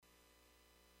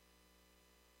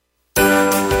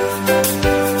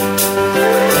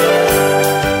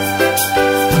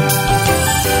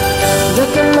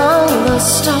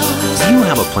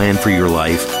plan for your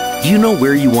life? Do you know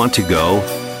where you want to go?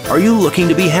 Are you looking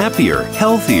to be happier,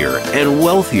 healthier, and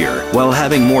wealthier while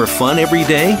having more fun every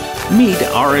day? Meet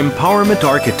our empowerment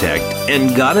architect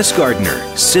and goddess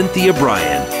gardener, Cynthia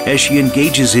Bryan, as she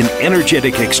engages in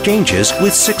energetic exchanges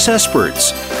with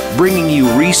successperts, bringing you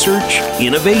research,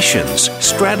 innovations,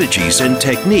 strategies, and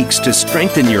techniques to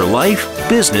strengthen your life,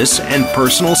 business, and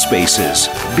personal spaces.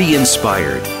 Be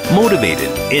inspired,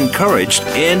 motivated, encouraged,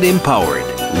 and empowered.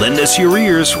 Lend us your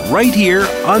ears right here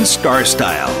on Star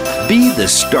Style. Be the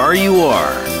star you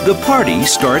are. The party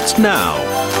starts now.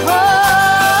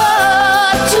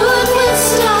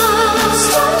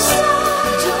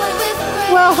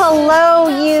 Well, hello,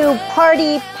 you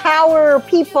party power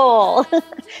people,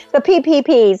 the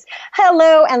PPPs.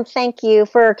 Hello, and thank you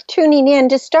for tuning in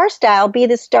to Star Style, Be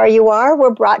the Star You Are. We're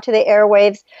brought to the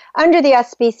airwaves under the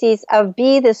auspices of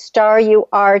Be the Star You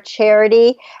Are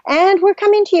charity, and we're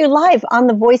coming to you live on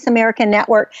the Voice America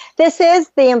Network. This is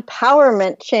the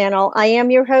Empowerment Channel. I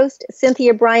am your host,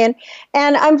 Cynthia Bryan,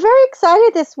 and I'm very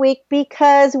excited this week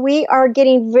because we are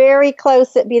getting very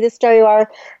close at Be the Star You Are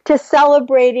to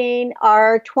celebrating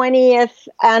our 20th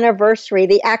anniversary,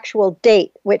 the actual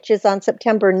date, which is on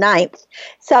September 9th.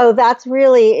 So that's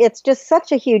really, it's just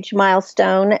such a huge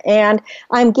milestone. And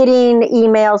I'm getting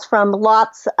emails from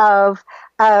lots of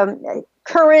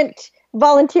current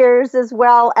volunteers as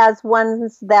well as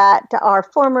ones that are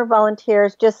former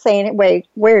volunteers just saying, wait,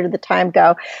 where did the time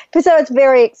go? So it's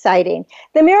very exciting.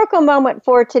 The miracle moment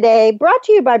for today, brought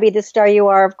to you by Be the Star You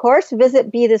Are, of course, visit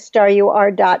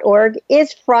BeTheStarYouAre.org,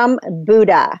 is from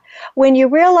Buddha. When you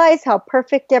realize how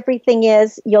perfect everything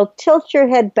is, you'll tilt your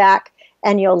head back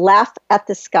and you'll laugh at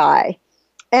the sky.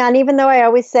 And even though I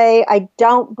always say I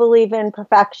don't believe in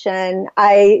perfection,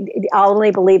 I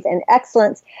only believe in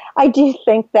excellence, I do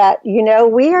think that,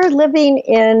 we are living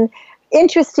in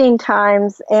interesting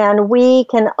times and we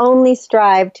can only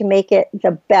strive to make it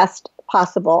the best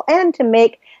possible and to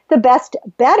make the best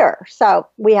better. So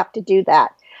we have to do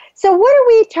that. So what are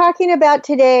we talking about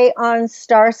today on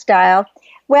Star Style?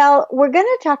 Well, we're going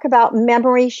to talk about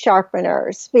memory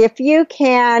sharpeners. If you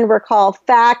can recall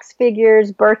facts,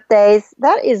 figures, birthdays,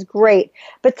 that is great.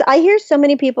 But I hear so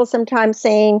many people sometimes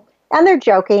saying, and they're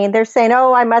joking, they're saying,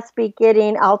 oh, I must be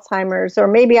getting Alzheimer's, or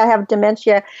maybe I have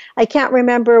dementia. I can't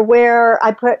remember where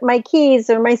I put my keys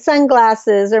or my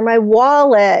sunglasses or my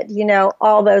wallet,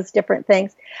 all those different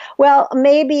things. Well,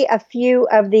 maybe a few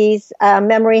of these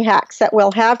memory hacks that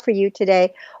we'll have for you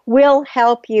today will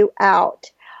help you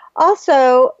out.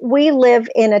 Also, we live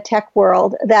in a tech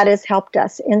world that has helped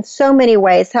us in so many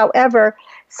ways. However,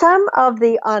 some of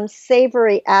the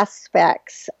unsavory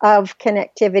aspects of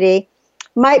connectivity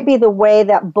might be the way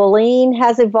that bullying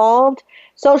has evolved.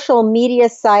 Social media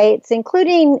sites,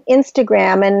 including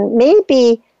Instagram, and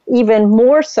maybe even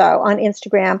more so on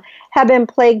Instagram, have been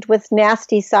plagued with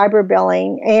nasty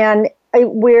cyberbullying. And a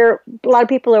lot of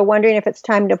people are wondering if it's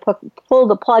time to pull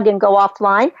the plug and go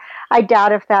offline. I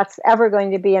doubt if that's ever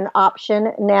going to be an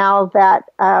option now that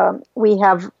we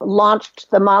have launched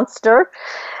the monster.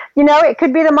 It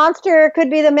could be the monster, it could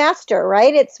be the master,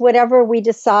 right? It's whatever we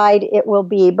decide it will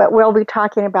be, but we'll be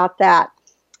talking about that.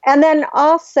 And then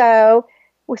also,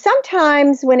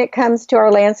 sometimes when it comes to our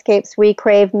landscapes, we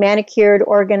crave manicured,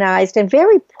 organized, and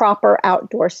very proper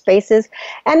outdoor spaces.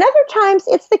 And other times,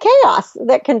 it's the chaos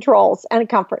that controls and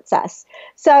comforts us.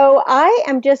 So I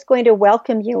am just going to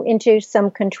welcome you into some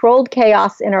controlled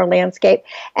chaos in our landscape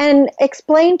and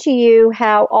explain to you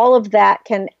how all of that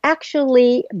can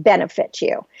actually benefit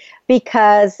you.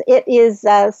 Because it is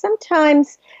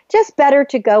sometimes just better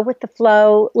to go with the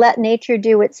flow, let nature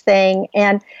do its thing,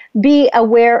 and be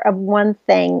aware of one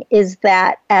thing, is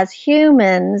that as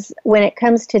humans, when it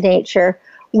comes to nature,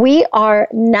 we are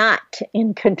not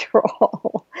in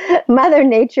control. Mother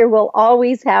Nature will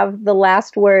always have the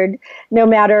last word, no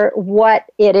matter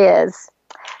what it is.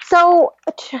 So,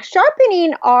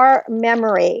 sharpening our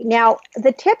memory. Now,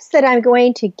 the tips that I'm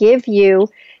going to give you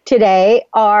today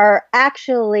are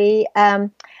actually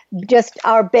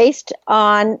are based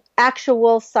on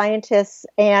actual scientists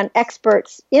and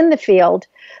experts in the field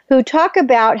who talk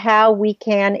about how we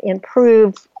can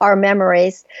improve our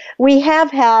memories. We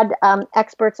have had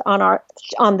experts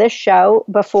on this show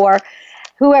before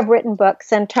who have written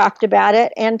books and talked about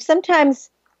it, and sometimes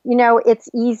it's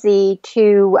easy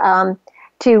to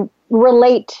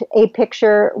relate a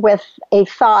picture with a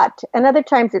thought, and other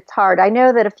times it's hard. I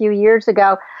know that a few years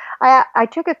ago, I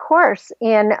took a course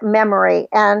in memory,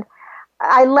 and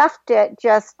I left it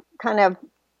just kind of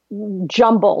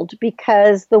jumbled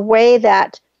because the way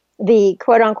that the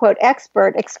quote-unquote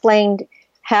expert explained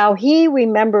how he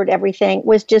remembered everything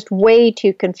was just way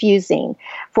too confusing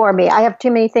for me. I have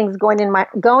too many things going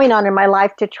on in my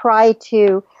life to try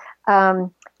to,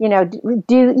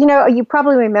 you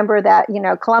probably remember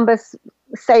that, Columbus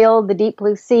sailed the deep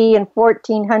blue sea in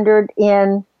 1400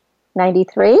 in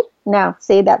 93. No,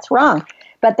 see, that's wrong.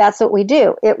 But that's what we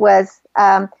do. It was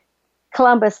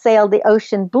Columbus sailed the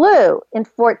ocean blue in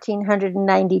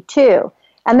 1492.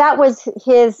 And that was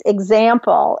his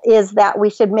example, is that we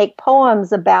should make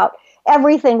poems about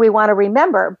everything we want to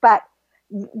remember. But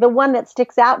the one that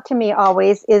sticks out to me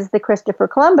always is the Christopher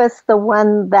Columbus, the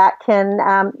one that can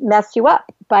mess you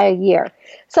up by a year.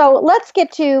 So let's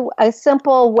get to a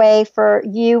simple way for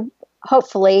you,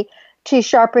 hopefully, to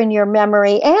sharpen your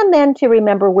memory and then to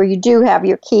remember where you do have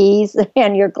your keys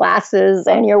and your glasses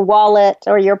and your wallet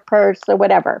or your purse or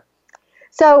whatever.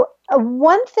 So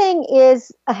one thing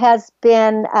is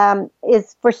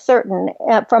for certain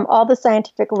from all the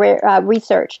scientific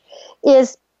research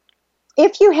is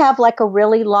if you have like a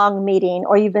really long meeting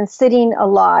or you've been sitting a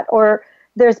lot or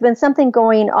there's been something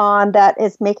going on that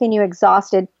is making you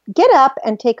exhausted, get up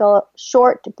and take a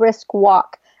short, brisk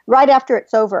walk right after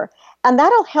it's over. And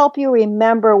that'll help you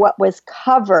remember what was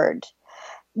covered.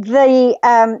 The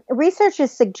research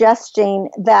is suggesting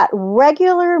that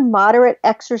regular moderate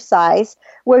exercise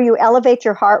where you elevate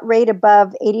your heart rate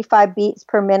above 85 beats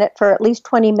per minute for at least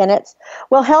 20 minutes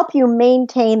will help you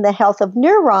maintain the health of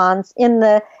neurons in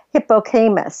the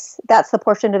hippocampus. That's the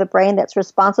portion of the brain that's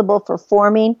responsible for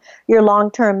forming your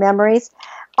long-term memories.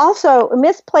 Also,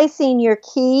 misplacing your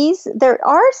keys, there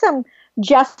are some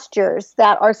gestures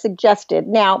that are suggested.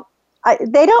 Now,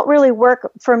 they don't really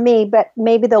work for me, but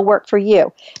maybe they'll work for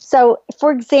you. So,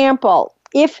 for example,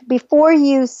 if before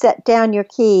you set down your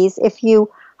keys, if you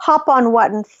hop on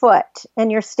one foot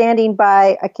and you're standing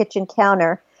by a kitchen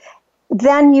counter,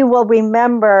 then you will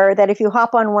remember that if you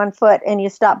hop on one foot and you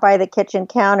stop by the kitchen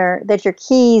counter, that your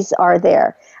keys are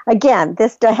there. Again,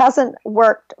 this hasn't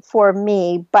worked for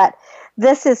me, but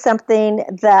this is something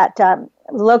that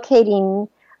locating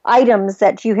items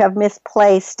that you have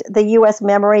misplaced, the U.S.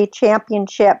 Memory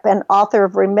Championship and author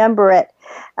of Remember It,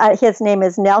 his name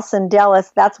is Nelson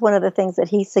Dellis. That's one of the things that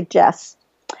he suggests.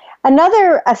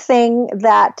 Another thing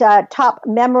that top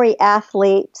memory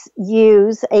athletes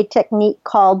use a technique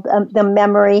called the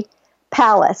memory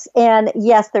palace. And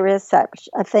yes, there is such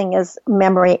a thing as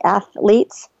memory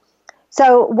athletes.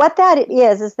 So what that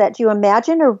is that you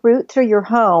imagine a route through your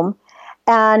home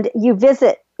and you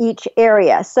visit each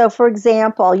area. So for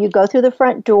example, you go through the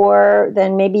front door,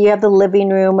 then maybe you have the living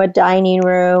room, a dining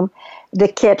room, the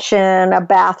kitchen, a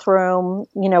bathroom,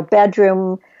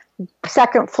 bedroom,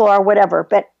 second floor, whatever.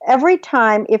 But every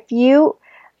time, if you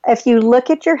look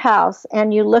at your house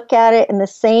and you look at it in the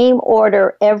same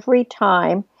order every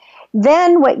time,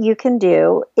 then what you can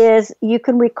do is you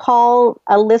can recall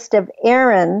a list of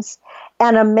errands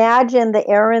and imagine the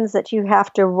errands that you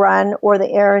have to run or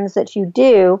the errands that you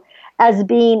do as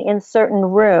being in certain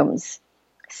rooms.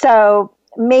 So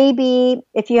maybe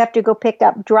if you have to go pick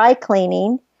up dry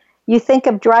cleaning, you think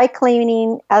of dry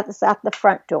cleaning as at the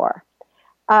front door.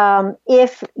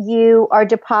 If you are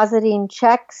depositing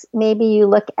checks, maybe you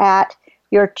look at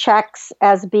your checks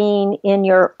as being in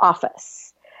your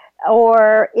office.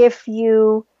 Or if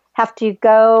you have to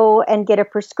go and get a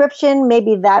prescription,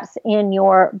 maybe that's in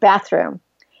your bathroom.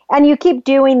 And you keep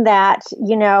doing that,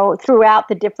 throughout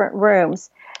the different rooms.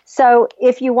 So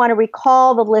if you want to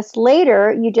recall the list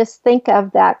later, you just think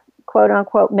of that quote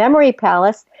unquote memory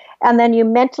palace, and then you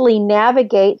mentally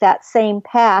navigate that same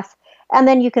path. And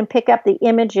then you can pick up the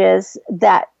images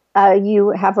that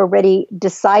you have already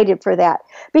decided for that.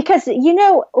 Because,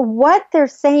 what they're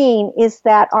saying is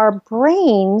that our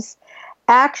brains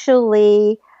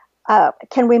actually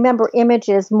can remember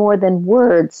images more than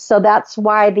words. So that's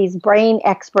why these brain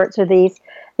experts or these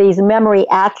memory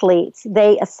athletes,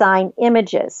 they assign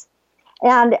images.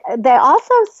 And they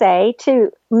also say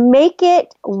to make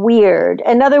it weird.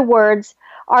 In other words,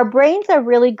 our brains are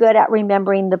really good at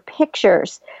remembering the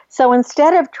pictures. So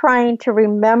instead of trying to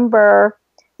remember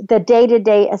the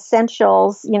day-to-day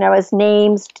essentials, as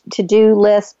names, to-do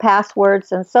lists,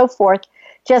 passwords, and so forth,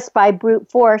 just by brute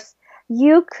force,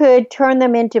 you could turn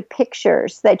them into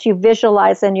pictures that you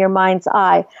visualize in your mind's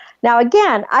eye. Now,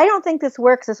 again, I don't think this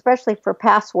works, especially for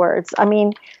passwords. I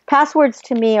mean, passwords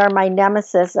to me are my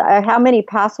nemesis. How many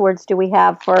passwords do we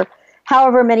have for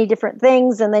however many different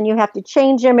things? And then you have to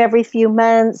change them every few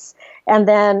months. And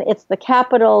then it's the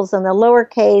capitals and the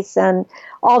lowercase and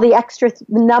all the extra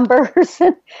numbers.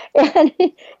 And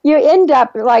you end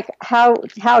up like, how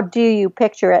do you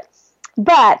picture it?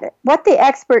 But what the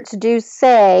experts do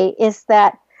say is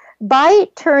that By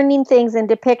turning things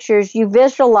into pictures, you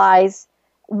visualize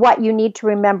what you need to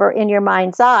remember in your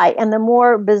mind's eye. And the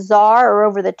more bizarre or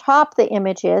over the top the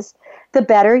image is, the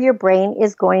better your brain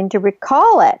is going to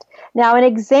recall it. Now, an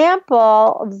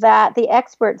example that the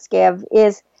experts give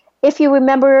is if you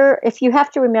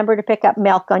have to remember to pick up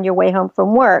milk on your way home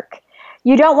from work,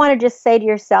 you don't want to just say to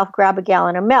yourself, grab a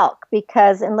gallon of milk,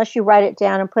 because unless you write it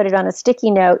down and put it on a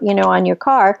sticky note, on your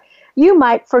car, you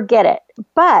might forget it.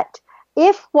 But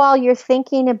if while you're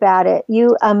thinking about it,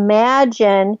 you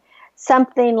imagine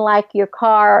something like your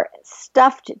car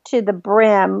stuffed to the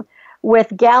brim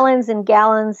with gallons and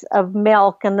gallons of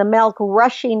milk and the milk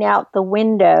rushing out the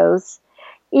windows,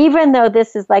 even though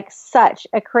this is like such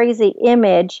a crazy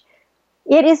image,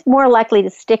 it is more likely to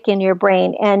stick in your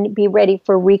brain and be ready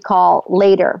for recall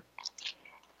later.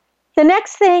 The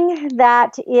next thing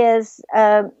that is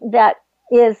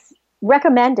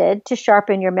recommended to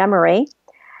sharpen your memory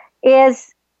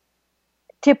is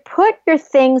to put your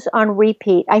things on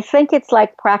repeat. I think it's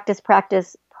like practice,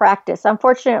 practice, practice.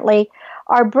 Unfortunately,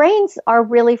 our brains are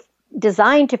really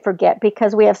designed to forget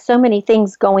because we have so many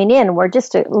things going in. We're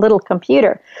just a little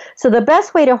computer. So the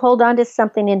best way to hold on to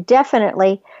something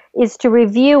indefinitely is to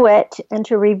review it and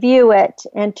to review it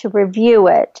and to review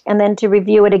it and then to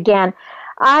review it again.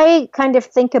 I kind of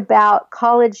think about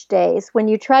college days when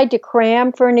you tried to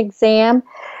cram for an exam.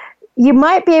 You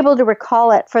might be able to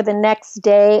recall it for the next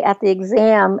day at the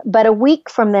exam, but a week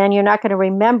from then, you're not going to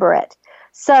remember it.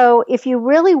 So if you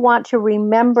really want to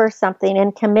remember something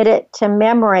and commit it to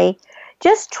memory,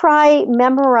 just try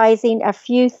memorizing a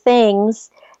few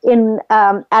things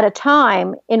at a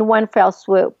time in one fell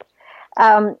swoop.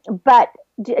 But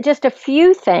just a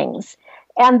few things,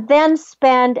 and then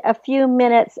spend a few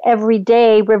minutes every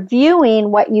day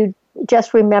reviewing what you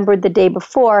just remembered the day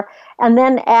before, and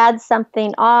then add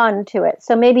something on to it.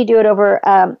 So maybe do it over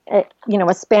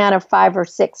a span of 5 or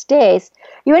 6 days.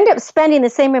 You end up spending the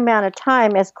same amount of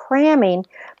time as cramming,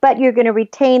 but you're going to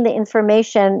retain the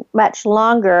information much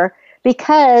longer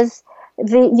because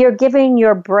you're giving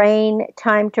your brain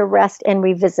time to rest and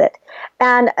revisit.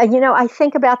 And, I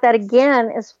think about that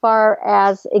again as far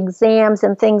as exams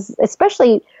and things,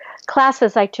 especially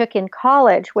classes I took in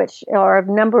college, which are a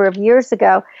number of years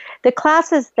ago. The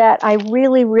classes that I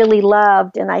really, really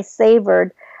loved and I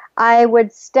savored, I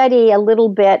would study a little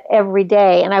bit every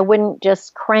day and I wouldn't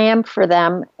just cram for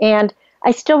them. And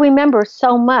I still remember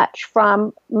so much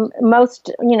from most,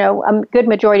 a good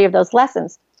majority of those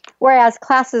lessons. Whereas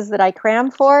classes that I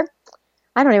crammed for,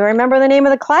 I don't even remember the name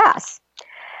of the class.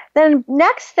 The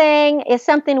next thing is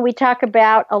something we talk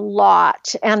about a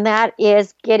lot, and that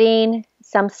is getting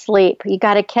some sleep. You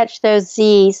got to catch those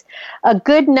Z's. A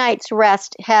good night's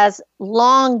rest has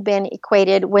long been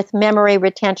equated with memory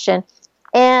retention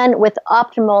and with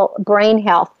optimal brain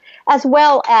health, as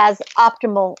well as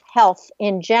optimal health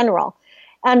in general.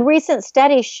 And recent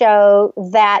studies show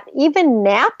that even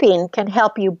napping can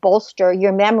help you bolster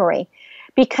your memory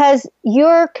because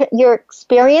your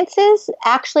experiences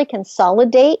actually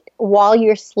consolidate while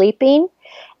you're sleeping.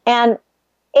 And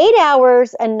 8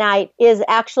 hours a night is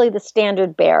actually the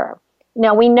standard bearer.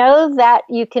 Now, we know that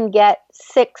you can get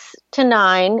 6 to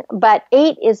 9, but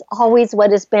 8 is always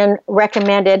what has been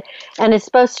recommended and is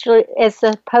supposedly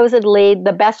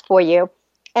the best for you.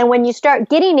 And when you start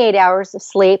getting 8 hours of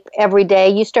sleep every day,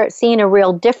 you start seeing a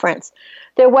real difference.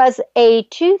 There was a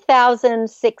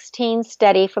 2016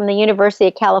 study from the University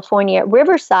of California at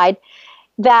Riverside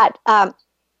that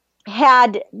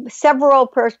had several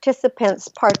participants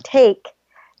partake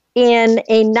in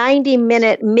a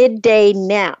 90-minute midday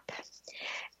nap.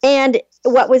 And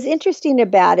what was interesting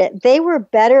about it, they were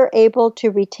better able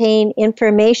to retain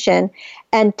information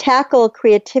and tackle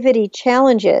creativity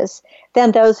challenges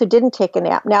than those who didn't take a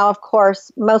nap. Now, of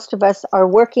course, most of us are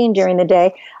working during the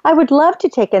day. I would love to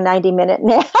take a 90-minute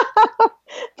nap,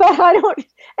 but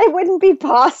it wouldn't be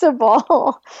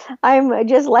possible. I'm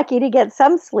just lucky to get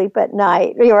some sleep at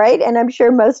night, right? And I'm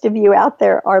sure most of you out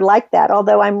there are like that,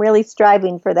 although I'm really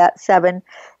striving for that 7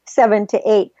 to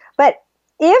 8. But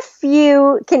if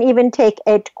you can even take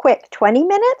a quick 20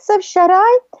 minutes of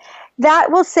shut-eye,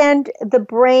 that will send the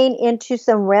brain into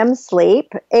some REM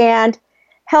sleep and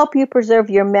help you preserve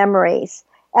your memories.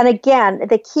 And again,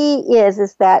 the key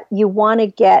is that you want to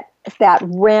get that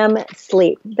REM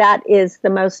sleep. That is the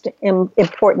most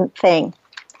important thing.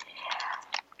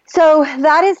 So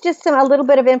that is just a little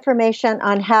bit of information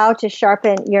on how to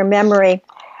sharpen your memory.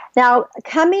 Now,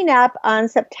 coming up on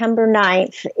September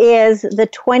 9th is the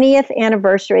 20th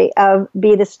anniversary of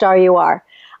Be the Star You Are.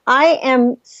 I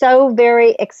am so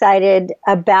very excited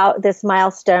about this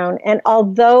milestone. And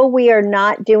although we are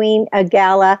not doing a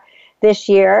gala this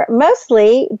year,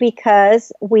 mostly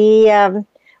because we didn't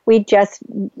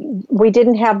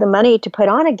have the money to put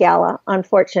on a gala,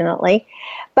 unfortunately.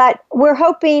 But we're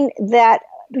hoping that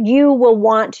you will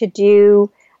want to do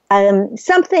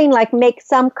something like make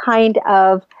some kind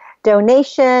of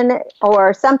donation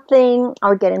or something,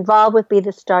 or get involved with Be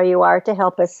the Star You Are to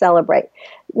help us celebrate.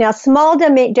 Now, small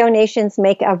donations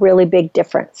make a really big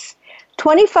difference.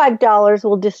 $25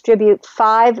 will distribute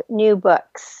 5 new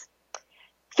books.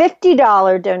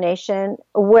 $50 donation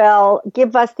will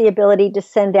give us the ability to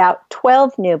send out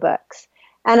 12 new books.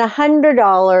 And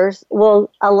 $100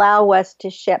 will allow us to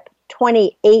ship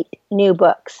 28 new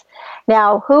books.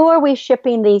 Now, who are we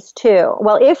shipping these to?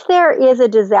 Well, if there is a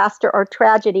disaster or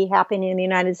tragedy happening in the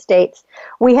United States,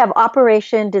 we have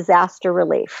Operation Disaster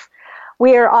Relief.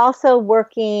 We are also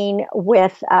working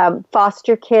with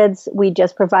foster kids. We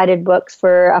just provided books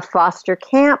for a foster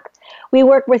camp. We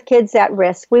work with kids at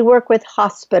risk. We work with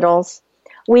hospitals.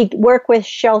 We work with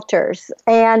shelters.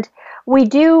 And we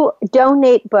do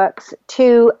donate books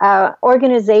to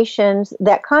organizations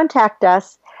that contact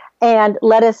us and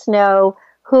let us know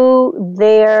who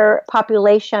their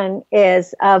population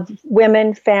is of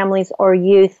women, families, or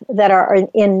youth that are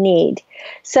in need.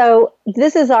 So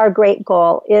this is our great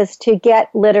goal, is to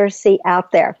get literacy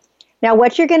out there. Now,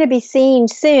 what you're going to be seeing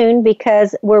soon,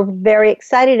 because we're very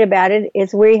excited about it,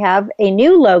 is we have a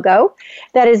new logo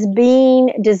that is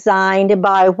being designed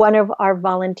by one of our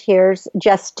volunteers,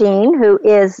 Justine, who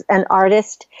is an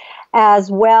artist, as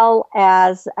well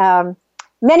as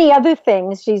many other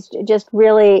things. She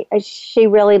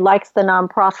really likes the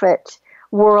nonprofit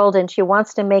world, and she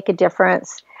wants to make a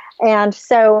difference. And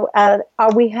so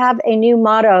we have a new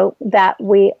motto that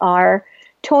we are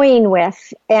toying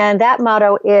with, and that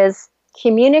motto is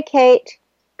communicate,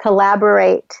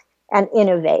 collaborate, and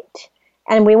innovate.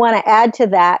 And we want to add to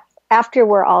that, after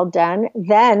we're all done,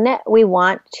 then we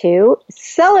want to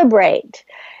celebrate.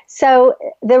 So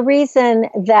the reason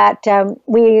that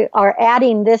we are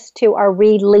adding this to our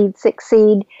Read, Lead,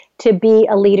 Succeed, to be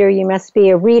a leader, you must be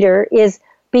a reader, is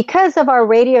because of our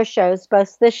radio shows,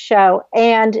 both this show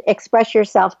and Express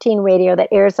Yourself Teen Radio that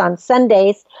airs on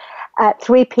Sundays at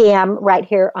 3 p.m. right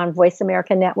here on Voice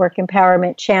America Network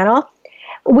Empowerment Channel.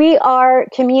 We are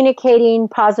communicating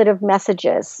positive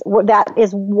messages. That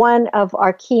is one of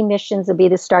our key missions of Be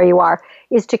the Star You Are,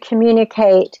 is to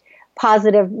communicate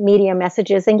positive media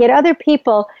messages and get other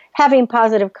people having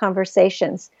positive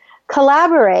conversations.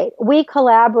 Collaborate. We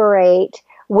collaborate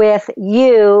with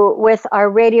you, with our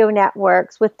radio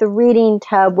networks, with the Reading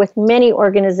Tub, with many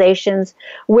organizations,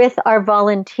 with our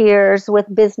volunteers, with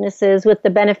businesses, with the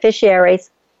beneficiaries,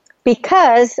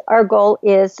 because our goal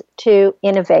is to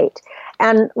innovate.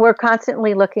 And we're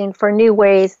constantly looking for new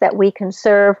ways that we can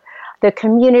serve the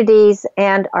communities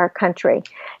and our country.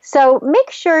 So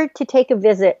make sure to take a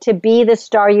visit to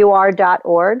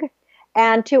BeTheStarYouAre.org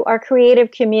and to our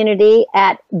creative community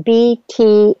at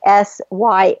BTSYA.org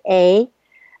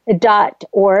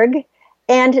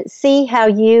and see how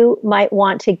you might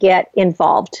want to get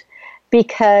involved,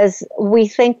 because we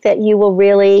think that you will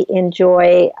really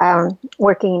enjoy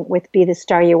working with Be the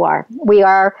Star You Are. We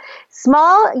are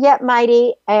small yet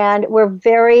mighty, and we're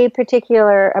very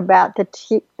particular about the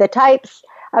types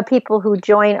of people who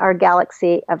join our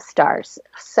galaxy of stars.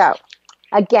 So,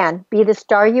 again,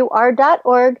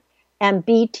 BeTheStarYouAre.org and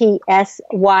BTSYA.org.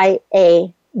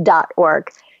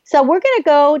 So we're going to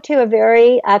go to a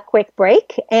very quick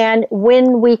break, and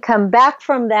when we come back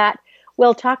from that,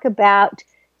 we'll talk about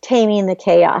taming the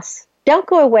chaos. Don't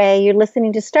go away. You're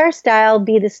listening to Star Style,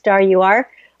 Be the Star You Are.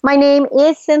 My name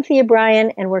is Cynthia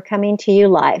Bryan, and we're coming to you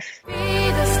live. Be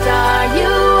the star you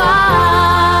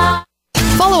are.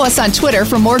 Follow us on Twitter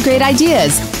for more great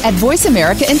ideas at Voice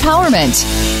America Empowerment.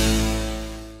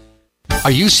 Are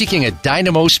you seeking a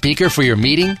dynamo speaker for your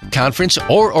meeting, conference,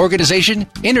 or organization?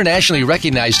 Internationally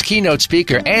recognized keynote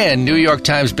speaker and New York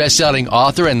Times bestselling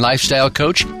author and lifestyle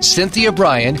coach, Cynthia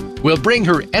Bryan, will bring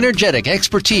her energetic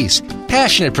expertise,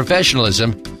 passionate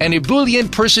professionalism, and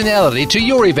ebullient personality to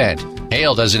your event.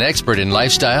 Hailed as an expert in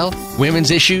lifestyle,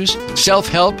 women's issues,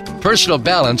 self-help, personal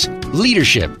balance,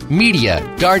 leadership, media,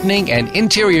 gardening, and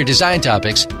interior design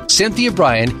topics, Cynthia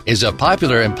Bryan is a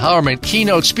popular empowerment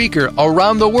keynote speaker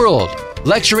around the world,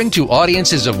 lecturing to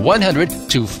audiences of 100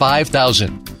 to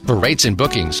 5,000. For rates and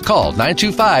bookings, call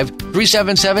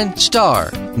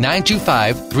 925-377-STAR,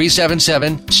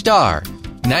 925-377-STAR,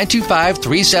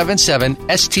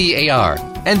 925-377-STAR,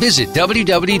 and visit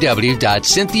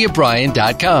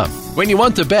www.cynthiabryan.com. When you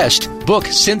want the best, book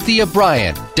Cynthia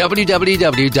Bryan,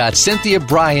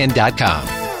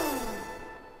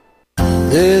 www.cynthiabryan.com.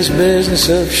 This business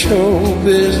of show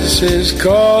business is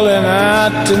calling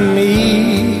out to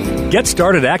me. Get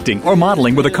started acting or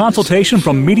modeling with a consultation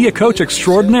from media coach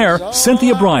extraordinaire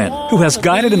Cynthia Bryan, who has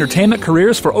guided entertainment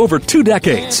careers for over 2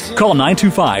 decades. Call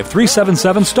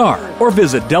 925-377-STAR or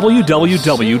visit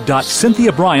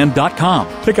www.cynthiabryan.com.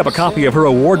 Pick up a copy of her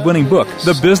award-winning book,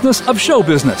 The Business of Show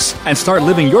Business, and start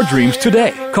living your dreams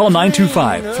today. Call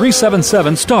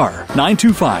 925-377-STAR.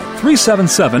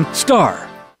 925-377-STAR.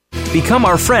 Become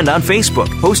our friend on Facebook.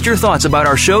 Post your thoughts about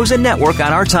our shows and network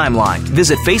on our timeline.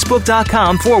 Visit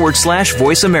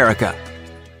Facebook.com/Voice America.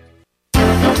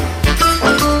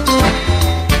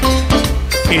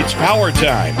 It's power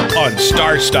time on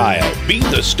Star Style. Be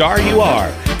the star you are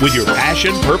with your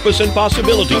passion, purpose, and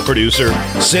possibility producer,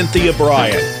 Cynthia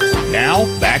Bryan. Now,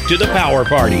 back to the Power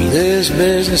Party. This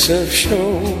business of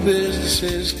show business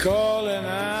is calling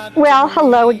out. Well,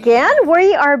 hello again.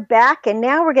 We are back, and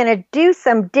now we're going to do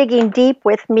some digging deep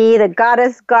with me, the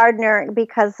goddess gardener,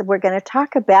 because we're going to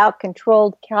talk about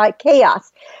controlled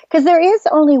chaos. Because there is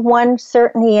only one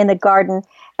certainty in the garden,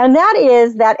 and that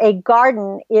is that a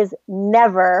garden is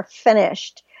never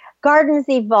finished. Gardens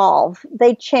evolve,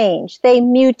 they change, they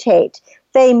mutate,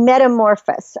 they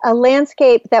metamorphose. A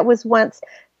landscape that was once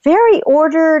very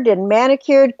ordered and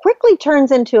manicured quickly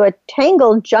turns into a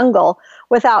tangled jungle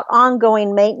without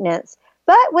ongoing maintenance.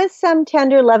 But with some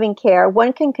tender, loving care,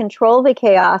 one can control the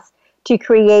chaos to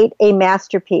create a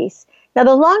masterpiece. Now,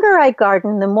 the longer I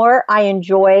garden, the more I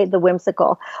enjoy the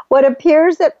whimsical. What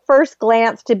appears at first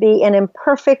glance to be an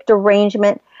imperfect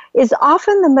arrangement is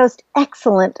often the most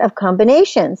excellent of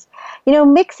combinations. You know,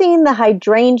 mixing the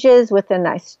hydrangeas with the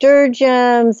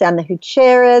nasturtiums and the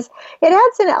heucheras, it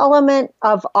adds an element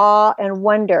of awe and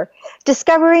wonder.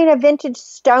 Discovering a vintage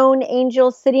stone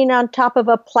angel sitting on top of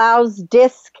a plow's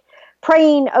disc,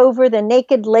 praying over the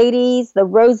naked ladies, the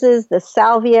roses, the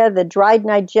salvia, the dried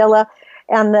nigella,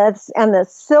 and the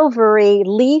silvery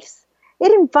leaves,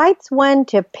 it invites one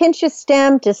to pinch a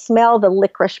stem to smell the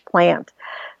licorice plant.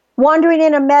 Wandering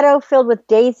in a meadow filled with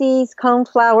daisies,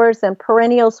 coneflowers, and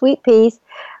perennial sweet peas,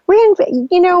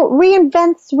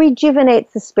 rejuvenates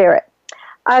the spirit.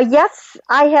 Yes,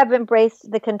 I have embraced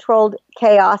the controlled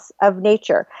chaos of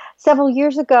nature. Several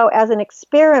years ago, as an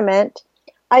experiment,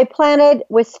 I planted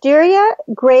wisteria,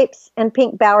 grapes, and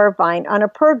pink bower vine on a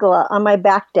pergola on my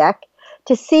back deck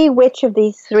to see which of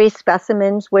these 3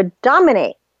 specimens would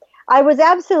dominate. I was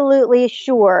absolutely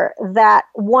sure that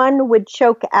one would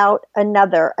choke out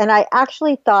another, and I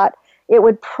actually thought it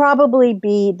would probably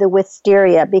be the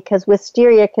wisteria because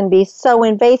wisteria can be so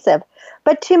invasive.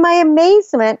 But to my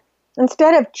amazement,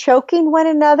 instead of choking one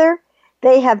another,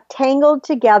 they have tangled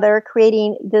together,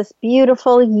 creating this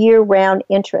beautiful year-round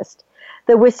interest.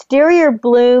 The wisteria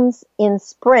blooms in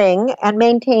spring and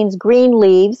maintains green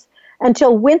leaves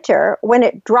until winter when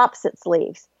it drops its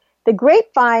leaves. The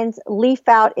grapevines leaf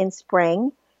out in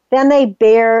spring, then they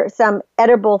bear some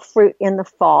edible fruit in the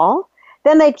fall,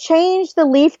 then they change the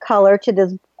leaf color to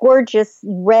this gorgeous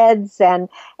reds and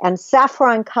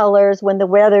saffron colors when the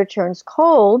weather turns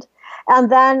cold, and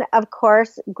then, of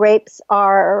course, grapes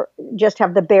just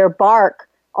have the bare bark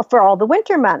for all the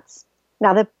winter months.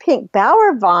 Now, the pink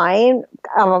bower vine,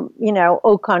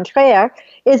 au contraire,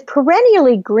 is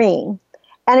perennially green,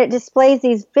 and it displays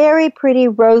these very pretty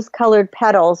rose-colored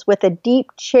petals with a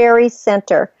deep cherry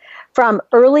center from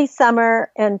early summer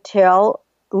until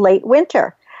late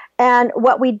winter. And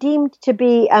what we deemed to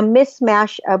be a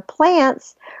mismatch of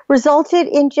plants resulted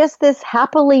in just this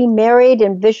happily married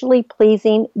and visually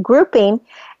pleasing grouping,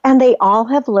 and they all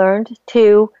have learned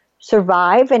to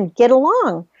survive and get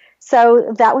along.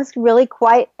 So that was really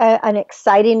quite an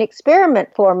exciting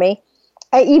experiment for me,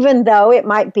 even though it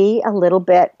might be a little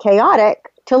bit chaotic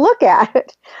to look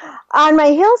at. On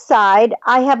my hillside,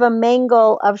 I have a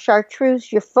mangle of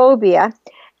Chartreuse euphorbia,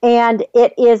 and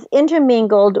it is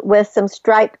intermingled with some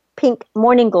striped pink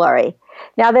morning glory.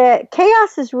 Now, the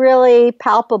chaos is really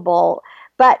palpable,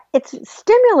 but it's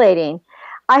stimulating.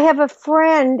 I have a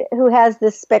friend who has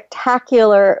this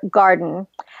spectacular garden,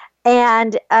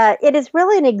 and it is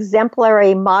really an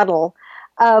exemplary model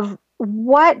of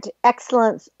what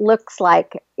excellence looks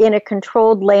like in a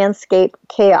controlled landscape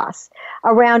chaos.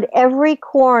 Around every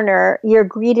corner, you're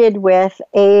greeted with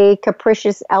a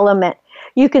capricious element.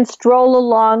 You can stroll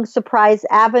along Surprise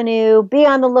Avenue, be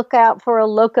on the lookout for a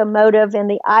locomotive in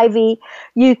the ivy.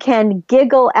 You can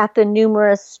giggle at the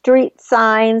numerous street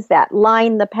signs that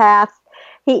line the path.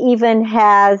 He even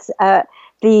has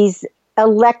these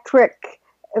electric,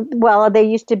 well, they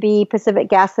used to be Pacific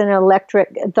Gas and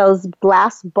Electric, those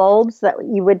glass bulbs that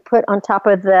you would put on top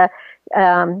of the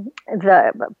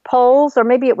the poles, or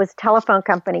maybe it was telephone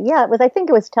company. Yeah, I think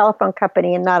it was telephone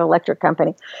company and not electric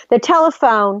company. The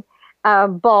telephone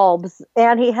bulbs,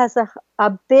 and he has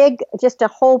a big, just a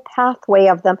whole pathway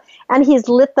of them, and he's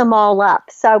lit them all up.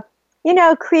 So,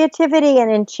 creativity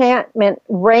and enchantment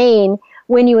reign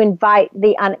when you invite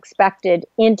the unexpected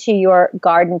into your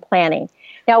garden planning.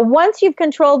 Now, once you've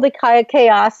controlled the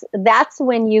chaos, that's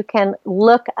when you can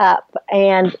look up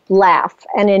and laugh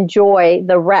and enjoy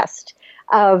the rest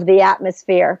of the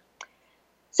atmosphere.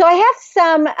 So I have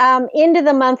some end of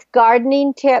the month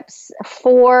gardening tips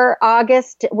for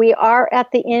August. We are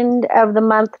at the end of the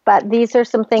month, but these are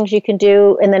some things you can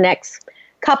do in the next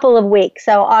couple of weeks.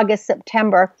 So August,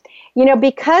 September.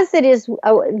 Because it is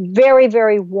very,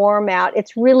 very warm out,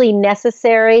 it's really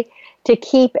necessary to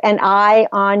keep an eye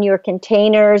on your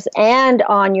containers and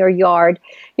on your yard.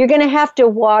 You're going to have to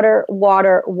water.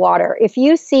 If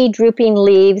you see drooping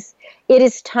leaves, it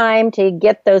is time to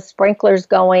get those sprinklers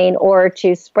going or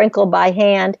to sprinkle by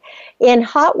hand. In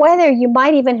hot weather, you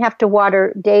might even have to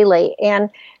water daily. And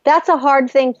that's a hard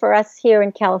thing for us here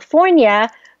in California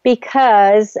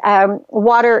because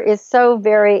water is so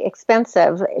very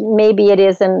expensive. Maybe it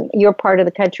is in your part of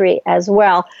the country as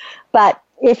well. But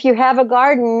if you have a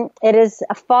garden, it is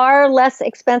far less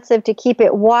expensive to keep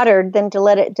it watered than to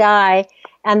let it die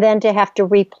and then to have to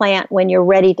replant when you're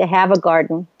ready to have a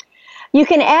garden. You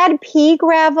can add pea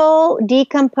gravel,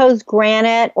 decomposed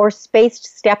granite, or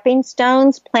spaced stepping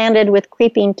stones planted with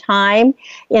creeping thyme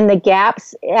in the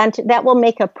gaps, and that will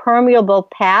make a permeable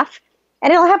path,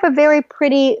 and it'll have a very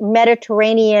pretty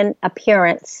Mediterranean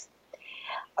appearance.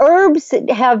 Herbs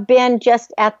have been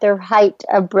just at their height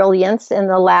of brilliance in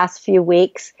the last few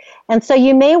weeks, and so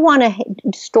you may want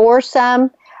to store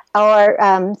some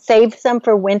or save some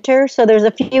for winter. So there's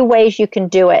a few ways you can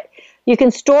do it. You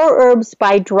can store herbs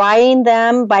by drying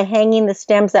them, by hanging the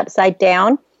stems upside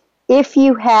down. If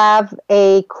you have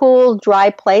a cool, dry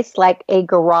place like a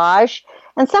garage,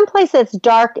 and someplace that's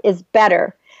dark is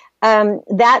better,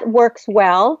 that works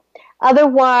well.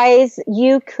 Otherwise,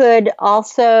 you could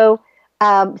also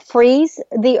freeze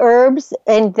the herbs,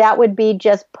 and that would be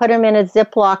just put them in a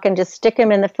Ziploc and just stick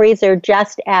them in the freezer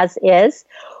just as is.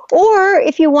 Or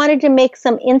if you wanted to make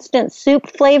some instant soup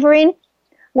flavoring,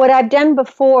 what I've done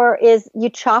before is you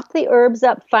chop the herbs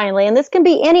up finely, and this can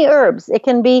be any herbs. It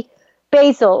can be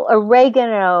basil,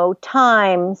 oregano,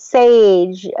 thyme,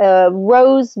 sage,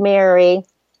 rosemary,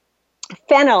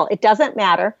 fennel. It doesn't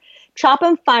matter. Chop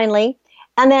them finely,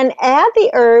 and then add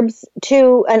the herbs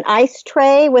to an ice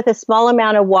tray with a small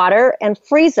amount of water and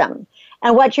freeze them.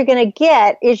 And what you're going to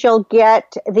get is you'll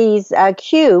get these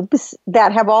cubes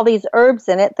that have all these herbs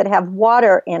in it that have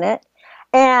water in it.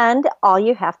 And all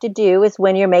you have to do is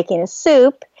when you're making a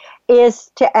soup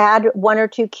is to add 1 or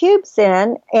 2 cubes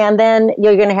in, and then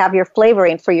you're going to have your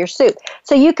flavoring for your soup.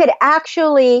 So you could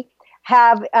actually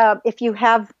have, if you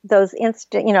have those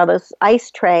those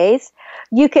ice trays,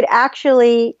 you could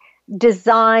actually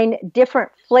design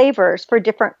different flavors for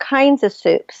different kinds of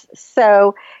soups.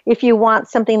 So if you want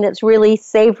something that's really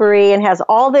savory and has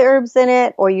all the herbs in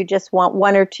it, or you just want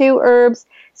 1 or 2 herbs,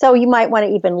 so you might want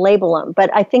to even label them. But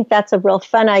I think that's a real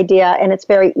fun idea, and it's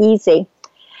very easy.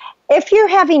 If you're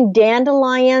having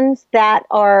dandelions that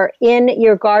are in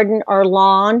your garden or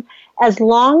lawn, as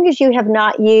long as you have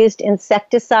not used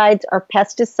insecticides or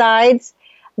pesticides,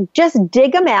 just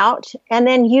dig them out, and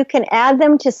then you can add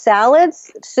them to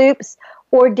salads, soups,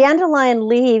 or dandelion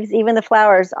leaves. Even the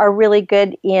flowers are really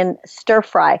good in stir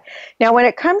fry. Now, when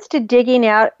it comes to digging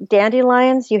out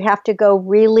dandelions, you have to go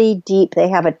really deep. They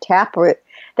have a taproot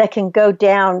that can go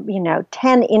down,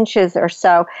 10 inches or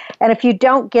so. And if you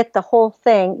don't get the whole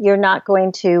thing, you're not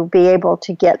going to be able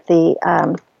to get the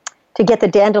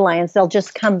dandelions. They'll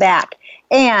just come back.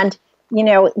 And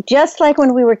just like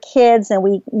when we were kids and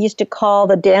we used to call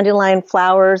the dandelion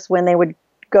flowers when they would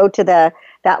go to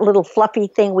that little fluffy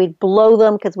thing, we'd blow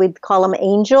them because we'd call them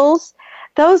angels.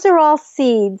 Those are all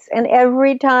seeds. And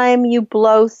every time you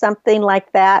blow something like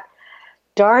that,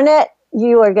 darn it,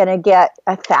 you are going to get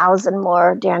 1,000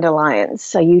 more dandelions.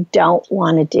 So you don't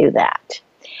want to do that.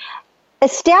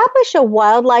 Establish a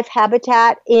wildlife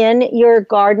habitat in your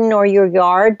garden or your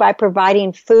yard by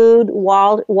providing food,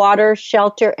 water,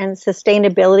 shelter, and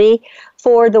sustainability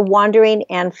for the wandering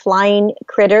and flying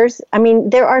critters. I mean,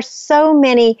 there are so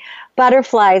many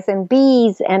butterflies and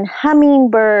bees and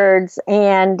hummingbirds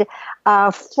and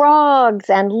frogs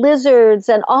and lizards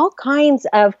and all kinds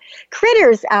of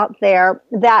critters out there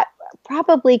that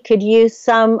probably could use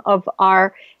some of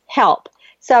our help.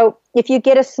 So if you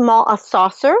get a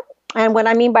saucer And what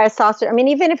I mean by a saucer, I mean,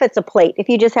 even if it's a plate, if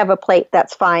you just have a plate,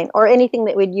 that's fine. Or anything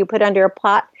that you put under a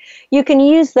pot, you can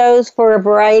use those for a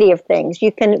variety of things.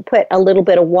 You can put a little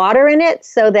bit of water in it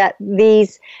so that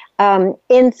these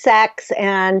insects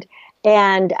and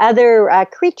other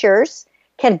creatures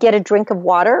can get a drink of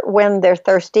water when they're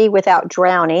thirsty without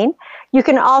drowning. You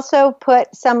can also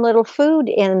put some little food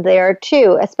in there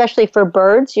too, especially for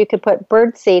birds. You could put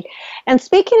bird seed. And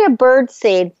speaking of bird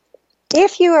seed,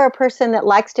 if you are a person that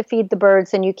likes to feed the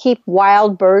birds and you keep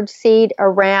wild bird seed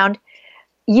around,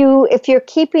 if you're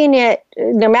keeping it,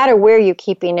 no matter where you're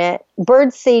keeping it,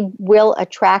 bird seed will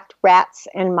attract rats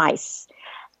and mice.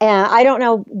 And I don't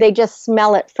know, they just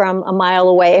smell it from a mile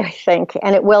away, I think,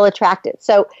 and it will attract it.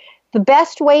 So the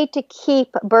best way to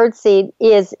keep birdseed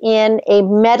is in a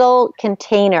metal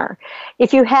container.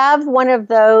 If you have one of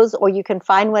those, or you can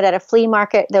find one at a flea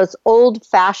market, those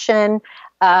old-fashioned,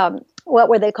 what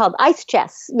were they called? Ice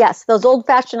chests. Yes, those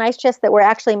old-fashioned ice chests that were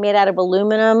actually made out of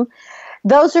aluminum.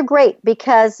 Those are great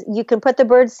because you can put the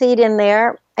birdseed in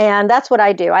there, and that's what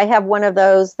I do. I have one of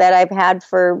those that I've had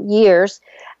for years,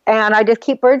 and I just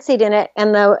keep birdseed in it,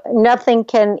 and nothing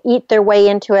can eat their way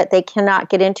into it. They cannot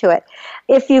get into it.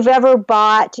 If you've ever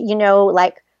bought,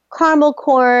 like caramel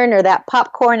corn or that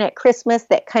popcorn at Christmas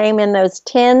that came in those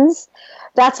tins,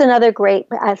 that's another great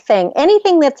thing.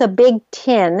 Anything that's a big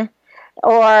tin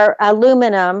or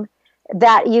aluminum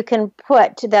that you can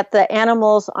put that the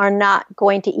animals are not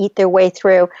going to eat their way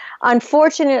through.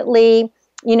 Unfortunately,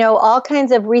 all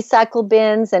kinds of recycle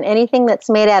bins and anything that's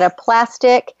made out of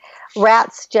plastic,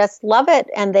 rats just love it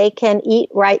and they can eat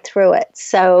right through it.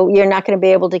 So you're not going to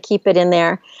be able to keep it in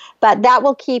there. But that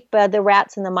will keep the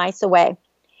rats and the mice away.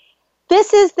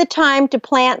 This is the time to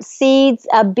plant seeds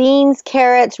of beans,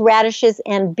 carrots, radishes,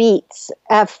 and beets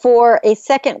for a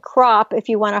second crop if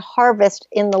you want to harvest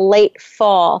in the late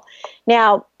fall.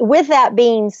 Now, with that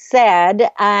being said,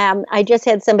 I just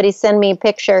had somebody send me a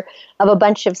picture of a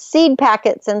bunch of seed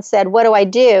packets and said, what do I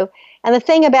do? And the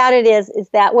thing about it is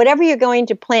that whatever you're going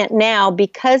to plant now,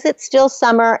 because it's still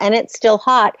summer and it's still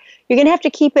hot, you're going to have to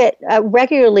keep it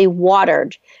regularly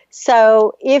watered.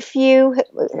 So if you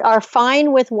are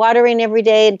fine with watering every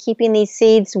day and keeping these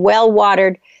seeds well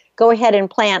watered, go ahead and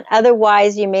plant.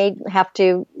 Otherwise, you may have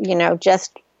to,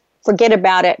 just forget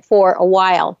about it for a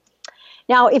while.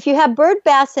 Now, if you have bird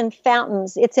baths and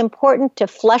fountains, it's important to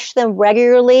flush them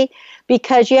regularly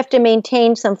because you have to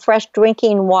maintain some fresh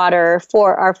drinking water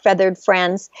for our feathered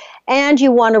friends, and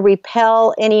you want to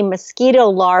repel any mosquito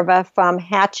larvae from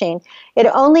hatching. It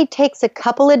only takes a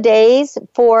couple of days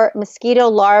for mosquito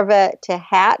larvae to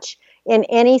hatch in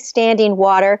any standing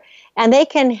water, and they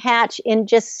can hatch in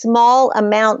just small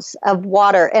amounts of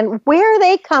water. And where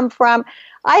they come from,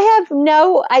 I have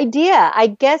no idea. I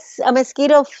guess a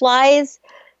mosquito flies,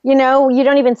 you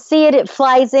don't even see it. It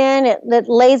flies in, it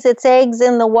lays its eggs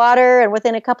in the water, and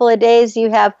within a couple of days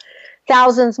you have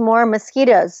thousands more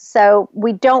mosquitoes. So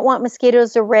we don't want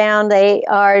mosquitoes around. They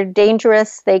are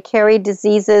dangerous. They carry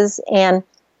diseases, and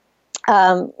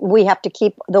we have to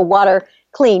keep the water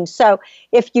clean. So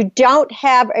if you don't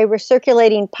have a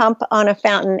recirculating pump on a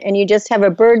fountain and you just have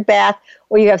a bird bath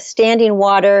or you have standing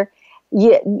water,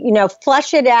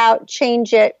 flush it out,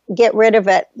 change it, get rid of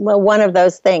it, one of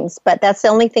those things. But that's the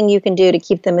only thing you can do to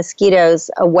keep the mosquitoes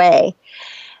away.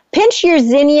 Pinch your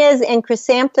zinnias and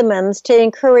chrysanthemums to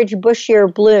encourage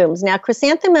bushier blooms. Now,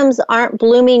 chrysanthemums aren't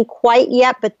blooming quite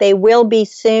yet, but they will be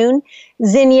soon.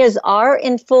 Zinnias are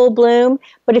in full bloom.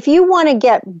 But if you want to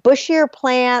get bushier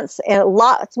plants and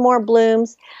lots more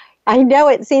blooms, I know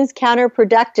it seems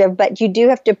counterproductive, but you do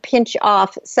have to pinch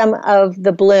off some of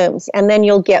the blooms, and then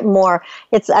you'll get more.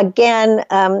 It's, again,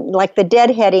 like the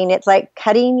deadheading. It's like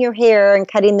cutting your hair and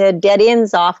cutting the dead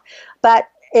ends off, but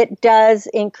it does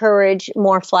encourage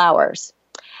more flowers.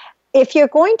 If you're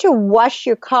going to wash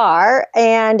your car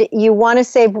and you want to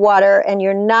save water and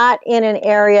you're not in an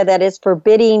area that is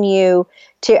forbidding you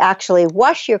to actually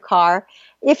wash your car,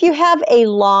 if you have a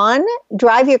lawn,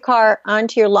 drive your car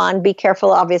onto your lawn. Be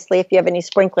careful, obviously, if you have any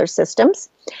sprinkler systems.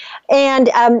 And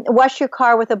wash your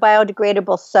car with a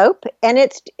biodegradable soap. And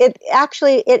it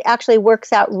actually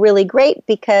works out really great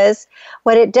because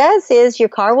what it does is your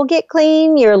car will get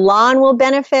clean, your lawn will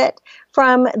benefit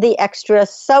from the extra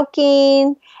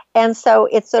soaking. And so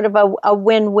it's sort of a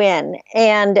win-win.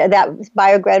 And that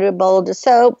biodegradable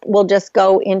soap will just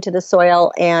go into the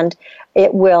soil and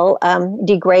it will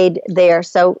degrade there.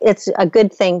 So it's a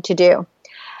good thing to do.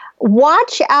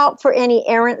 Watch out for any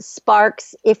errant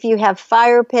sparks if you have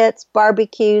fire pits,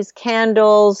 barbecues,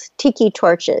 candles, tiki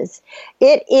torches.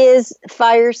 It is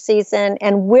fire season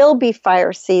and will be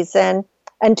fire season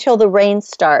until the rains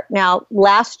start. Now,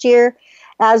 last year,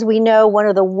 As we know, one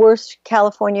of the worst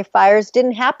California fires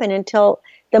didn't happen until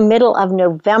the middle of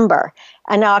November.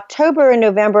 And October and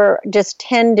November just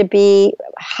tend to be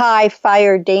high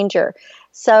fire danger.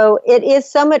 So it is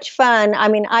so much fun. I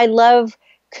mean, I love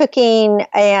cooking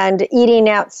and eating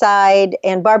outside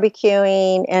and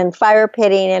barbecuing and fire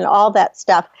pitting and all that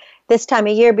stuff this time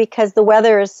of year because the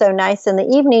weather is so nice in the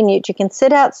evening. You can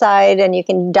sit outside and you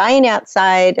can dine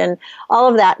outside and all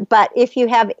of that. But if you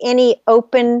have any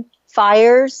open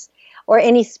fires or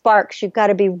any sparks, you've got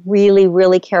to be really,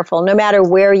 really careful no matter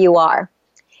where you are.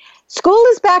 School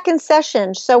is back in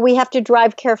session, so we have to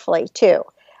drive carefully too.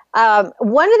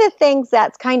 One of the things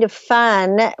that's kind of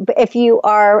fun, if you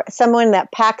are someone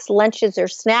that packs lunches or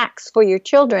snacks for your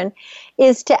children,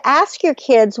 is to ask your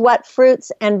kids what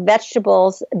fruits and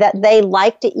vegetables that they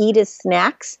like to eat as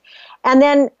snacks. And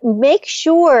then make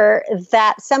sure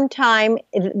that sometime,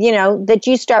 that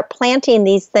you start planting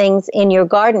these things in your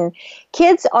garden.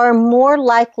 Kids are more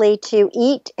likely to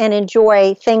eat and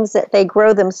enjoy things that they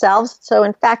grow themselves. So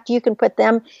in fact, you can put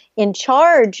them in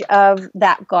charge of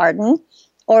that garden,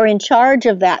 or in charge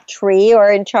of that tree, or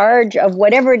in charge of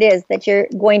whatever it is that you're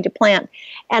going to plant.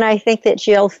 And I think that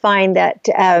you'll find that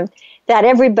that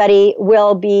everybody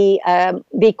will be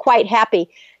quite happy.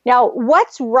 Now,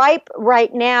 what's ripe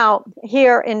right now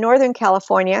here in Northern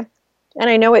California, and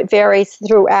I know it varies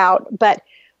throughout, but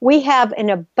we have an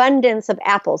abundance of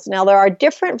apples. Now, there are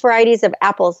different varieties of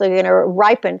apples that are going to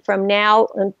ripen from now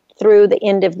through the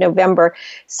end of November.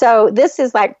 So this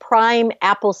is like prime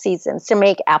apple season to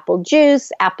make apple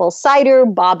juice, apple cider,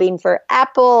 bobbing for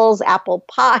apples, apple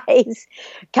pies,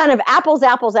 kind of apples.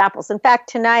 In fact,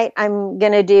 tonight I'm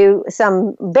going to do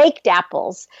some baked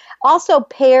apples. Also,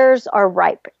 pears are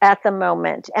ripe at the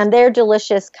moment, and they're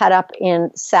delicious cut up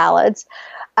in salads.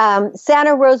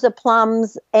 Santa Rosa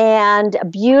plums and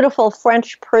beautiful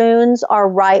French prunes are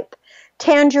ripe.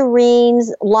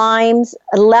 Tangerines, limes,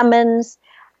 lemons,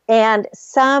 and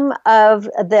some of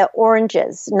the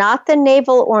oranges, not the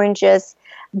navel oranges,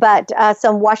 but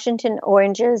some Washington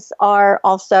oranges are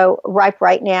also ripe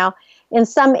right now. In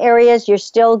some areas, you're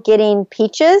still getting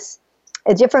peaches.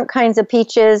 Different kinds of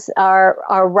peaches are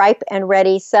ripe and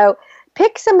ready. So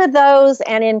pick some of those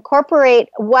and incorporate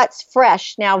what's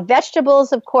fresh. Now,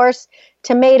 vegetables, of course,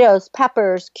 tomatoes,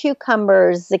 peppers,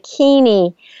 cucumbers,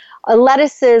 zucchini,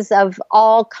 lettuces of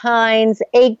all kinds,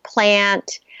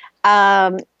 eggplant,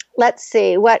 let's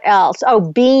see, what else? Oh,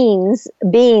 beans.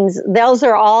 Those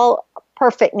are all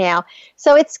perfect now.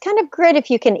 So it's kind of good if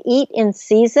you can eat in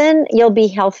season. You'll be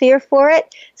healthier for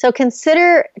it. So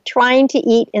consider trying to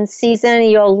eat in season.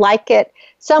 You'll like it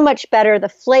so much better. The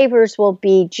flavors will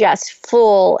be just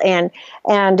full and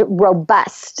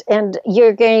robust. And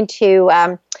you're going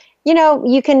to,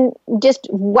 you can just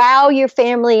wow your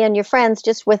family and your friends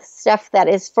just with stuff that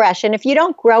is fresh. And if you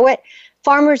don't grow it,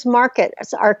 farmers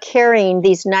markets are carrying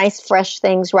these nice fresh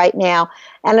things right now.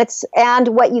 And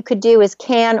what you could do is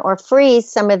can or freeze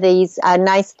some of these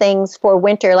nice things for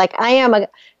winter. Like I am a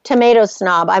tomato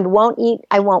snob. I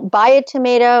won't buy a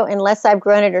tomato unless I've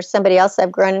grown it or somebody else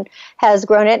has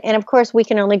grown it. And of course, we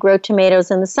can only grow tomatoes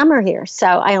in the summer here. So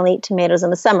I only eat tomatoes in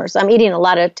the summer. So I'm eating a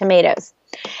lot of tomatoes.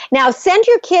 Now, send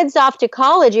your kids off to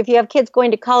college if you have kids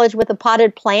going to college with a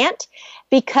potted plant,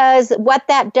 because what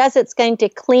that does, it's going to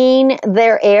clean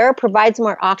their air, provides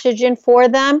more oxygen for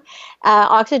them,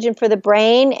 oxygen for the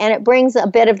brain, and it brings a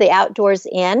bit of the outdoors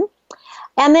in.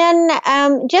 And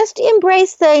then just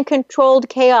embrace the controlled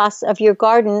chaos of your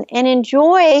garden and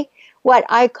enjoy what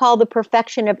I call the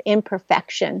perfection of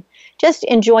imperfection. Just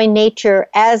enjoy nature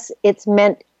as it's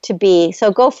meant to be.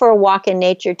 So go for a walk in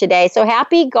nature today. So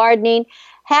happy gardening,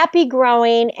 happy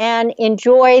growing, and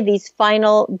enjoy these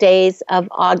final days of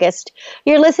August.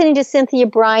 You're listening to Cynthia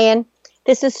Bryan.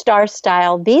 This is Star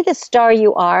Style. Be the star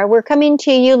you are. We're coming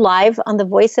to you live on the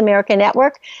Voice America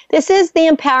Network. This is the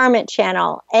Empowerment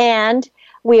Channel, and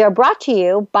we are brought to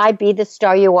you by Be the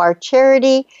Star You Are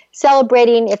charity,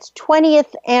 celebrating its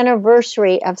 20th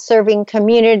anniversary of serving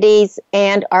communities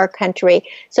and our country.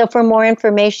 So for more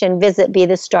information, visit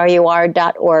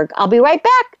BeTheStarYouAre.org. I'll be right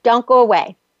back. Don't go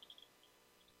away.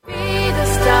 Be the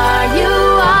star you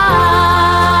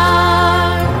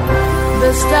are.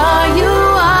 The star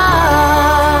you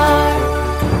are.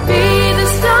 Be the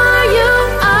star you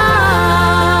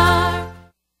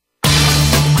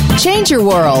are. Change your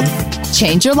world.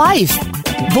 Change your life.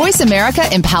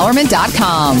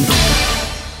 VoiceAmericaEmpowerment.com.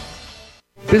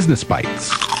 Business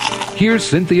Bites. Here's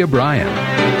Cynthia Bryan.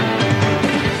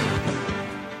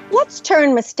 Let's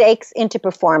turn mistakes into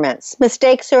performance.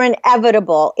 Mistakes are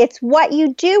inevitable. It's what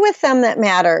you do with them that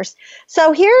matters.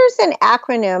 So here's an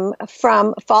acronym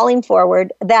from Falling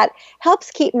Forward that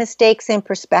helps keep mistakes in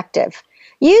perspective.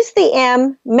 Use the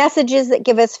M, messages that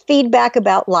give us feedback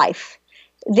about life.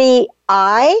 The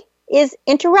I is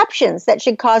interruptions that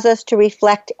should cause us to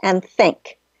reflect and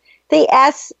think. The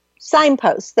S,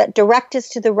 signposts that direct us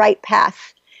to the right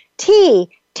path. T,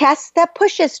 tests that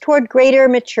push us toward greater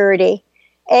maturity.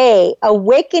 A,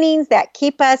 awakenings that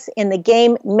keep us in the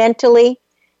game mentally.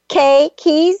 K,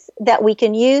 keys that we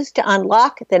can use to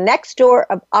unlock the next door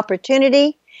of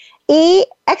opportunity. E,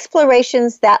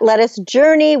 explorations that let us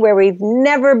journey where we've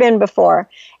never been before.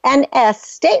 And S,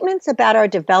 statements about our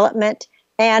development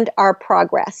and our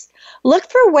progress.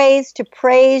 Look for ways to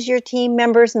praise your team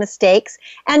members' mistakes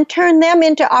and turn them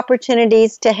into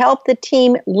opportunities to help the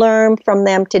team learn from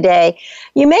them today.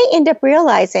 You may end up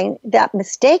realizing that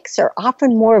mistakes are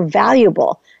often more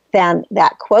valuable than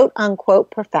that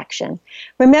quote-unquote perfection.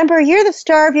 Remember, you're the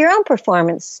star of your own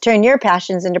performance. Turn your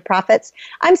passions into profits.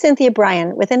 I'm Cynthia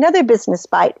Bryan with another business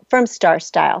bite from Star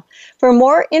Style. For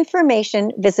more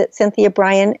information, visit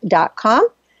CynthiaBryan.com.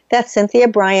 That's Cynthia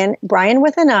Bryan, Bryan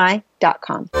with an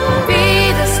I.com.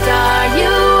 Be the star you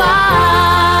are.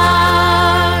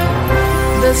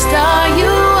 The star you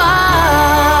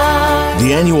are.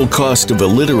 The annual cost of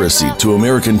illiteracy to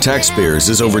American taxpayers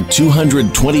is over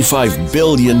 $225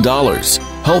 billion.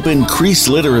 Help increase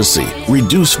literacy,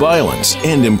 reduce violence,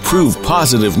 and improve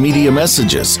positive media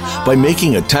messages by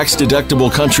making a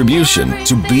tax-deductible contribution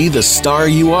to Be the Star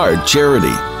You Are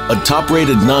charity. A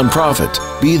top-rated nonprofit,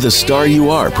 Be the Star You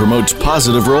Are promotes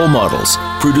positive role models,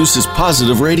 produces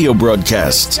positive radio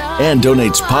broadcasts, and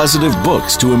donates positive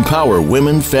books to empower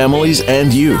women, families,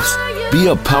 and youth. Be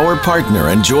a power partner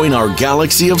and join our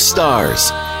galaxy of stars.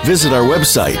 Visit our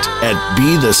website at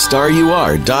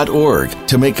BeTheStarYouAre.org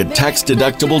to make a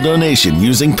tax-deductible donation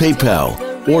using PayPal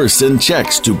or send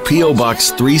checks to P.O.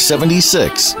 Box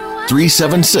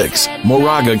 376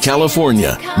 Moraga,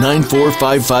 California,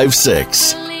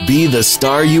 94556.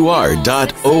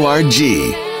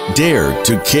 BeTheStarYouAre.org. Dare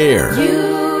to care. You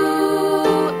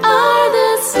are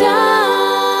the star.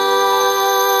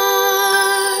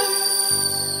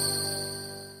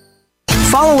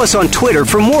 Follow us on Twitter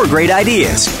for more great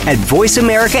ideas at Voice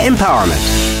America Empowerment.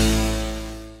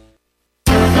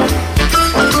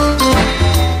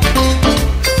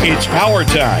 It's power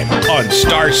time on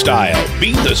Star Style.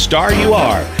 Be the star you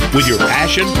are with your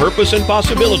passion, purpose, and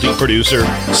possibility producer,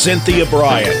 Cynthia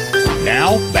Bryan.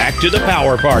 Now, back to the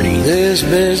power party. This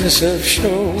business of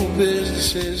show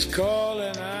business is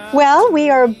calling out. Well,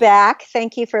 we are back.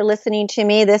 Thank you for listening to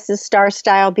me. This is Star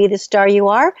Style, Be the Star You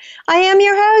Are. I am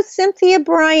your host, Cynthia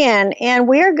Bryan, and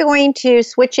we're going to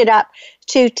switch it up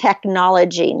to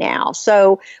technology now.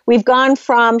 So we've gone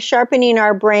from sharpening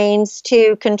our brains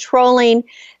to controlling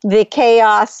the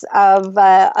chaos of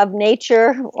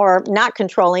nature, or not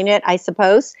controlling it, I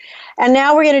suppose. And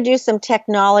now we're going to do some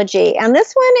technology. And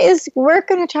this one is, we're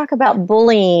going to talk about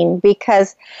bullying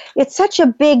because it's such a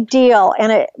big deal,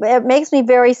 and it makes me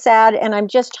very sad. And I'm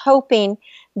just hoping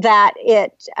that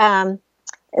it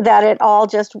all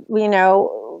just,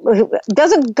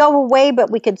 doesn't go away, but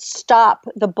we could stop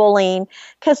the bullying,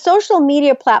 because social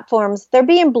media platforms, they're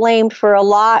being blamed for a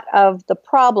lot of the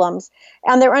problems,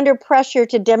 and they're under pressure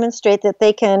to demonstrate that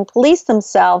they can police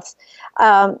themselves.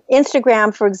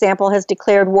 Instagram, for example, has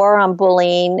declared war on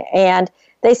bullying, and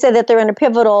they say that they're in a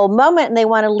pivotal moment and they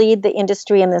want to lead the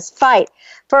industry in this fight.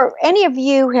 For any of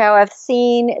you who have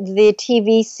seen the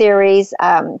TV series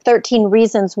 13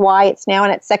 Reasons Why, it's now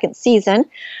in its second season.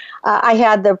 I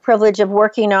had the privilege of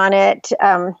working on it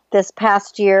this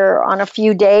past year on a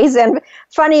few days. And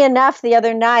funny enough, the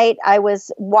other night I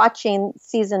was watching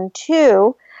season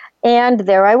 2, and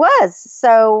there I was.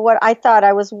 So what I thought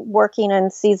I was working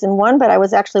in season 1, but I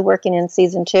was actually working in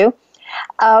season 2.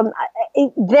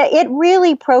 It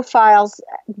really profiles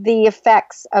the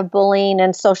effects of bullying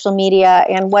and social media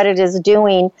and what it is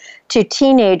doing to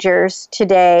teenagers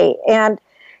today. And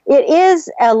it is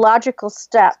a logical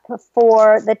step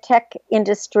for the tech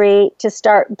industry to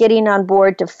start getting on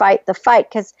board to fight the fight,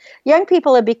 because young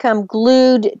people have become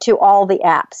glued to all the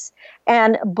apps,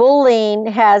 and bullying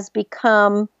has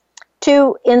become,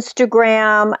 to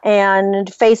Instagram and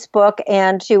Facebook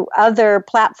and to other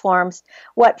platforms,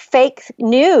 what fake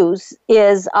news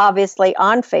is obviously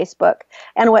on Facebook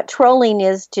and what trolling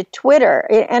is to Twitter.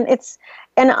 And it's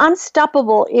an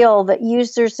unstoppable ill that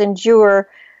users endure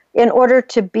in order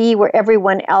to be where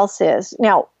everyone else is.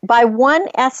 Now, by one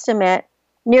estimate,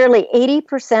 nearly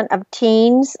 80% of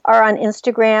teens are on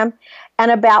Instagram, And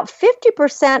about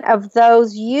 50% of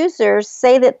those users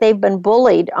say that they've been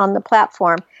bullied on the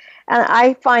platform. And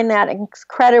I find that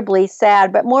incredibly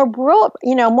sad. But more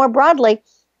broadly,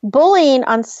 bullying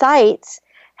on sites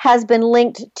has been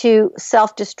linked to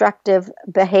self-destructive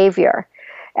behavior.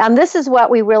 And this is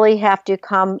what we really have to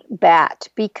combat,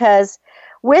 because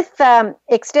with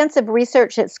extensive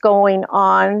research that's going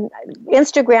on,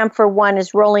 Instagram, for one,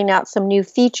 is rolling out some new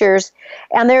features,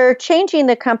 and they're changing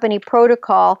the company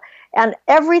protocol, and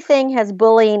everything has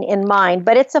bullying in mind.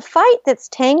 But it's a fight that's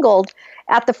tangled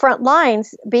at the front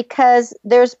lines because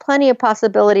there's plenty of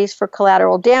possibilities for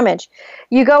collateral damage.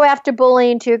 You go after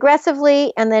bullying too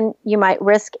aggressively, and then you might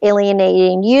risk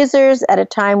alienating users at a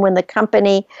time when the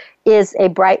company is a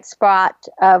bright spot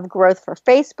of growth for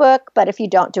Facebook. But if you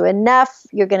don't do enough,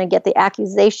 you're going to get the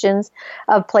accusations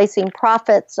of placing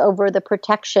profits over the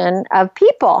protection of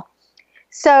people.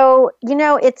 So,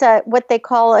 it's what they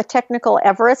call a technical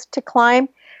Everest to climb.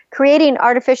 Creating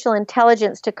artificial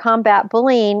intelligence to combat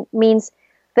bullying means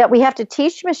that we have to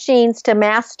teach machines to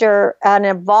master an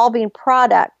evolving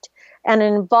product and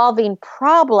an evolving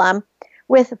problem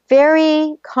with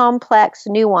very complex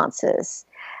nuances.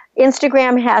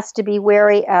 Instagram has to be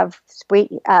wary of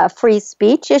free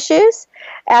speech issues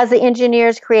as the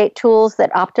engineers create tools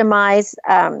that optimize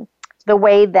the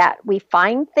way that we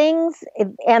find things,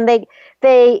 and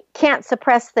they can't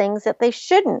suppress things that they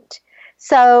shouldn't.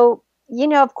 So,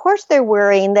 of course they're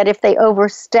worrying that if they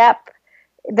overstep,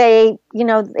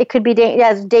 it could be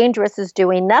as dangerous as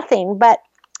doing nothing. But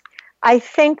I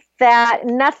think that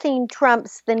nothing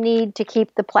trumps the need to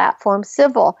keep the platform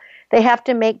civil. They have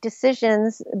to make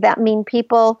decisions that mean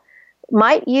people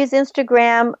might use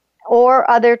Instagram or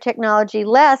other technology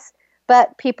less,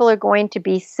 but people are going to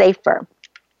be safer.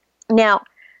 Now,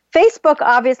 Facebook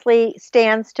obviously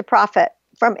stands to profit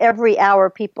from every hour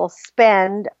people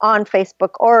spend on Facebook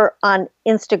or on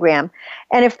Instagram.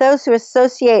 And if those who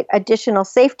associate additional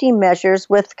safety measures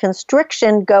with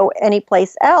constriction go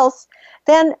anyplace else,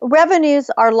 then revenues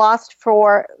are lost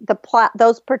for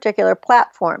those particular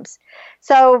platforms.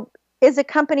 So is a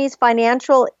company's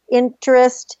financial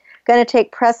interest going to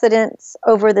take precedence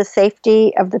over the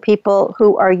safety of the people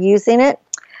who are using it?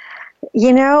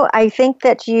 I think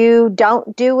that you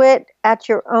don't do it at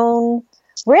your own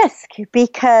risk,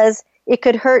 because it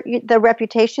could hurt the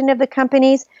reputation of the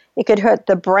companies. It could hurt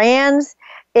the brands.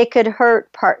 It could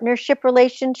hurt partnership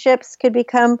relationships, could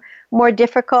become more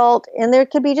difficult. And there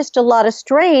could be just a lot of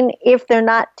strain if they're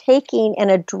not taking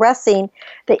and addressing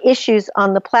the issues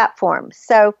on the platform.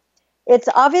 So it's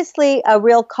obviously a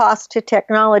real cost to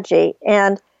technology,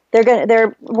 and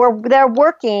they're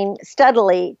working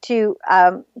steadily to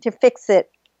fix it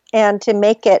and to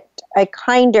make it a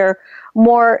kinder,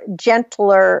 more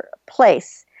gentler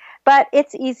place. But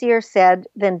it's easier said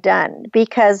than done,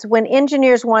 because when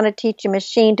engineers want to teach a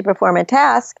machine to perform a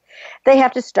task, they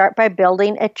have to start by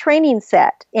building a training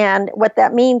set. And what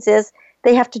that means is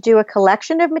they have to do a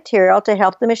collection of material to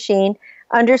help the machine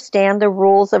understand the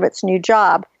rules of its new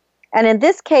job. And in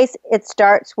this case, it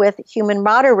starts with human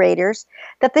moderators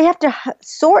that they have to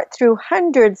sort through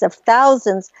hundreds of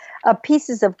thousands of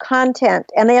pieces of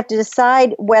content, and they have to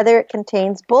decide whether it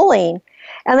contains bullying.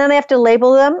 And then they have to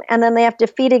label them, and then they have to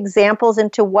feed examples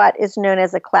into what is known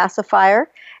as a classifier,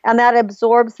 and that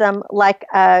absorbs them like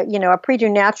a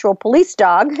preternatural police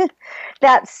dog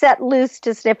that's set loose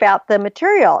to sniff out the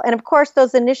material. And of course,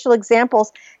 those initial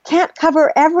examples can't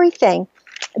cover everything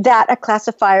that a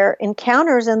classifier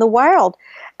encounters in the wild.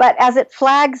 But as it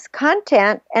flags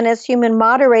content, and as human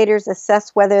moderators assess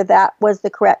whether that was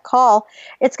the correct call,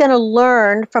 it's going to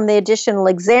learn from the additional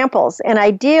examples. And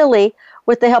ideally,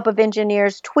 with the help of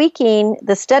engineers tweaking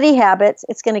the study habits,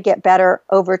 it's going to get better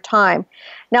over time.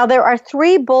 Now, there are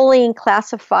 3 bullying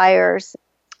classifiers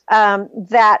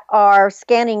that are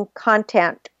scanning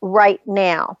content right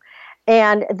now.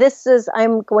 And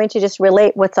I'm going to just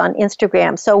relate what's on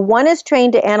Instagram. So one is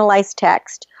trained to analyze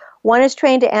text, one is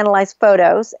trained to analyze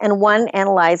photos, and one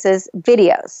analyzes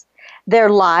videos.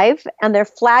 They're live, and they're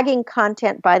flagging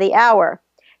content by the hour.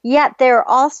 Yet they're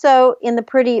also in the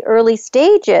pretty early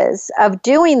stages of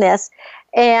doing this,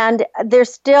 and they're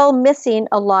still missing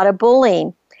a lot of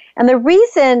bullying. And the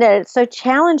reason that it's so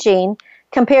challenging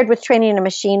compared with training a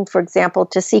machine, for example,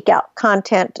 to seek out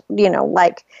content,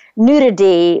 like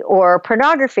nudity or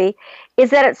pornography,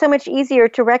 is that it's so much easier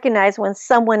to recognize when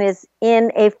someone is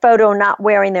in a photo not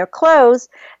wearing their clothes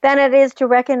than it is to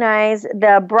recognize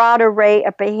the broad array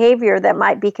of behavior that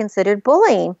might be considered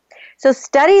bullying. So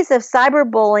studies of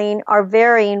cyberbullying are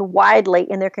varying widely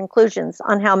in their conclusions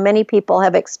on how many people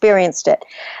have experienced it.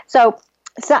 So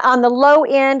So on the low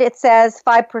end, it says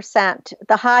 5%.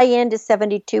 The high end is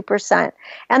 72%.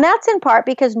 And that's in part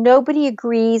because nobody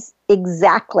agrees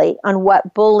exactly on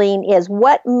what bullying is.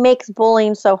 What makes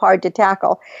bullying so hard to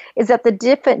tackle is that the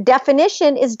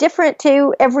definition is different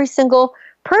to every single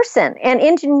person. And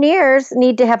engineers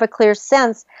need to have a clear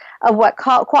sense of what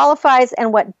qualifies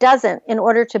and what doesn't in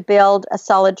order to build a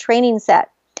solid training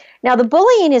set. Now, the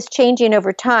bullying is changing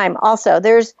over time also.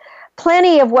 There's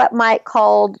plenty of what might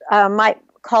call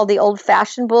the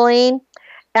old-fashioned bullying.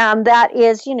 That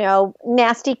is,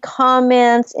 nasty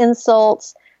comments,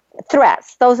 insults,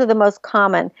 threats. Those are the most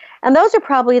common. And those are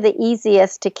probably the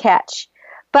easiest to catch.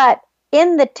 But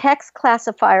in the text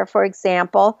classifier, for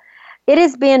example, it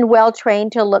has been well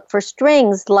trained to look for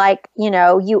strings like,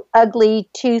 you ugly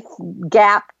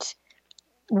tooth-gapped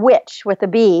witch with a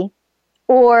B.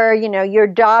 Or, your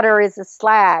daughter is a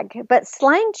slag. But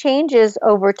slang changes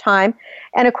over time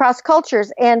and across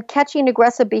cultures, and catching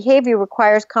aggressive behavior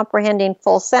requires comprehending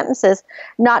full sentences,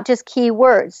 not just key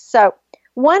words. So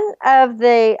one of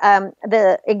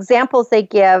the examples they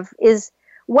give is,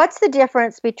 what's the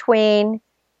difference between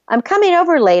I'm coming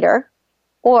over later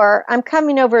or I'm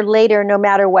coming over later no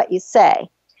matter what you say?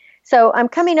 So I'm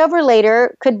coming over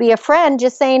later could be a friend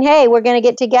just saying, hey, we're going to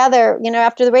get together,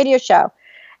 after the radio show.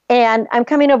 And I'm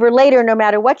coming over later no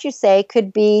matter what you say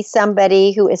could be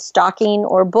somebody who is stalking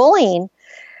or bullying.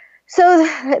 So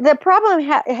the problem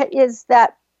is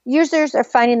that users are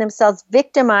finding themselves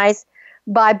victimized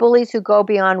by bullies who go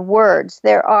beyond words.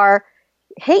 There are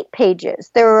hate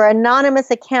pages. There are anonymous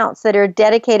accounts that are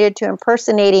dedicated to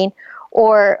impersonating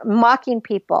or mocking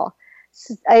people.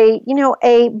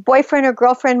 A boyfriend or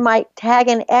girlfriend might tag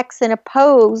an ex in a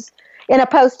post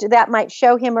that might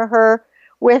show him or her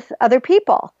with other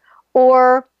people.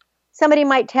 Or somebody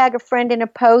might tag a friend in a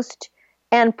post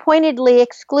and pointedly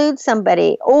exclude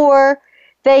somebody. Or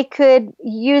they could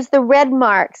use the red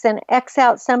marks and X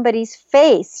out somebody's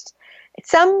face.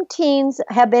 Some teens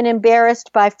have been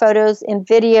embarrassed by photos and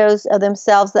videos of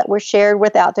themselves that were shared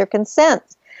without their consent.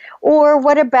 Or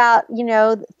what about,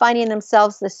 finding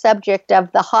themselves the subject of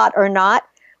the hot or not,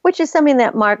 which is something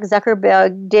that Mark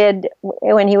Zuckerberg did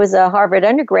when he was a Harvard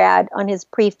undergrad on his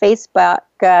pre-Facebook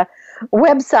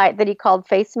website that he called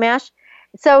Face Mash.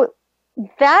 So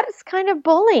that is kind of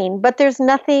bullying, but there's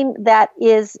nothing that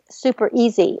is super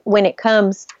easy when it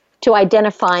comes to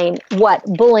identifying what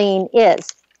bullying is.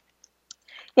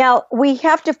 Now, we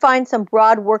have to find some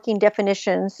broad working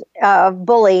definitions of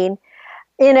bullying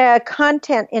in a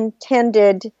content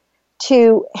intended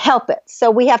to help it. So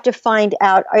we have to find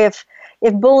out if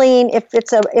bullying, if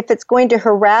it's going to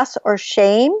harass or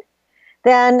shame,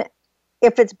 then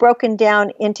if it's broken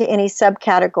down into any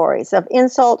subcategories of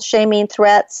insults, shaming,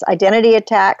 threats, identity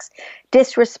attacks,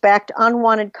 disrespect,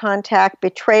 unwanted contact,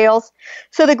 betrayals.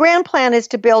 So the grand plan is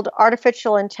to build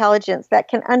artificial intelligence that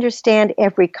can understand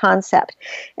every concept.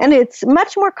 And it's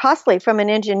much more costly from an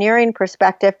engineering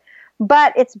perspective,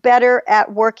 but it's better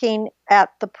at working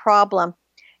at the problem.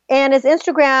 And as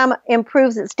Instagram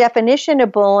improves its definition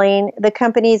of bullying, the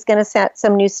company is going to set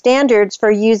some new standards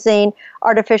for using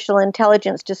artificial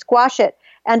intelligence to squash it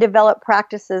and develop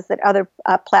practices that other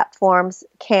platforms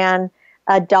can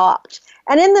adopt.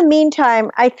 And in the meantime,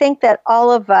 I think that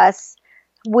all of us,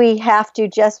 we have to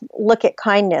just look at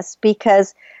kindness,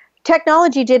 because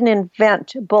technology didn't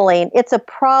invent bullying. It's a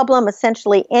problem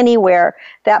essentially anywhere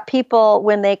that people,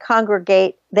 when they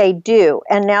congregate, they do.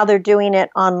 And now they're doing it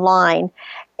online.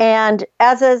 And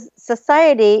as a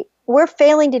society, we're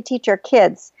failing to teach our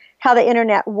kids how the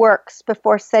internet works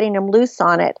before setting them loose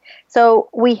on it. So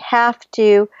we have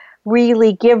to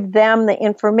really give them the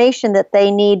information that they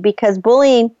need, because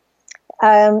bullying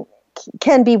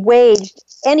can be waged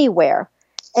anywhere.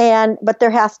 But there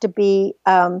has to be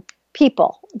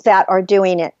people that are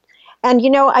doing it. And,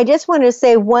 I just wanted to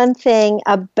say one thing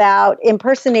about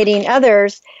impersonating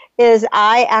others is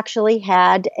I actually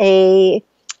had a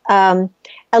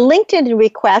LinkedIn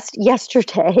request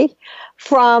yesterday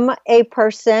from a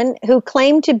person who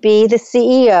claimed to be the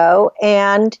CEO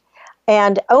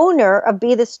and owner of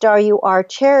Be the Star You Are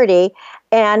charity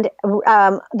and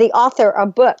the author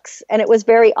of books. And it was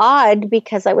very odd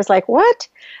because I was like, what?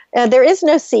 There is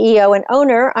no CEO and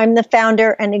owner. I'm the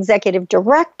founder and executive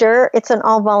director. It's an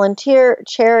all-volunteer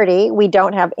charity. We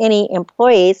don't have any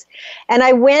employees. And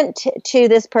I went to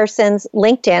this person's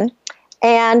LinkedIn,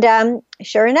 and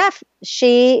sure enough,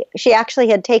 she actually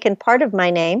had taken part of my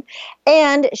name,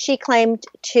 and she claimed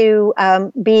to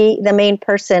be the main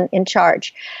person in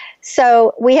charge.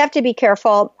 So we have to be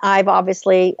careful. I've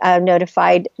obviously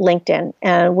notified LinkedIn,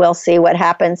 and we'll see what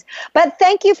happens. But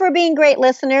thank you for being great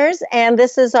listeners. And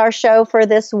this is our show for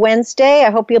this Wednesday. I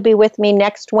hope you'll be with me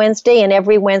next Wednesday and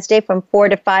every Wednesday from 4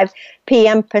 to 5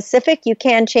 p.m. Pacific. You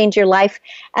can change your life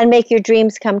and make your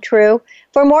dreams come true.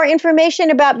 For more information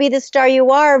about Be the Star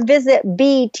You Are, visit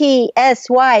btsya.org.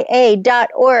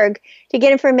 To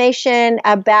get information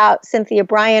about Cynthia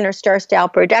Bryan or Star Style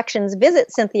Productions, visit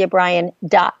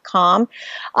cynthiabryan.com.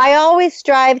 I always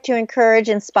strive to encourage,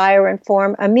 inspire,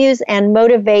 inform, amuse, and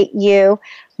motivate you.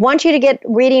 Want you to get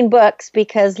reading books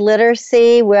because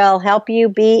literacy will help you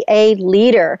be a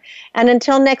leader. And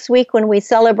until next week when we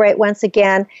celebrate once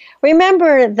again,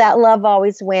 remember that love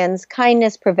always wins,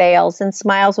 kindness prevails, and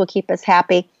smiles will keep us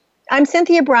happy. I'm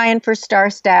Cynthia Bryan for Star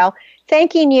Style,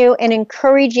 thanking you and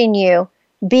encouraging you.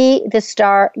 Be the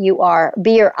star you are.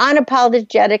 Be your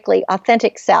unapologetically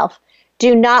authentic self.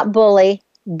 Do not bully.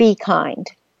 Be kind.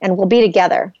 And we'll be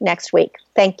together next week.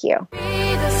 Thank you. Be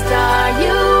the star you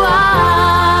are.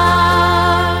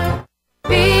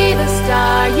 Be the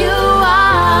star you are.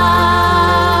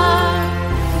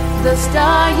 The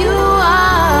star you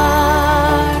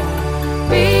are.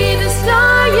 Be the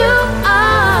star you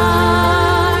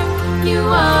are. You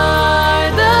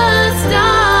are the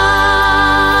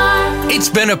star. It's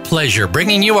been a pleasure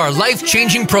bringing you our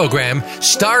life-changing program,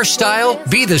 Star Style,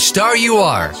 Be the Star You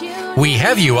Are. We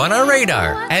have you on our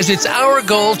radar, as it's our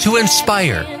goal to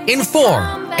inspire,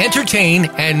 inform, entertain,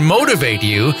 and motivate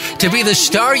you to be the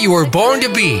star you were born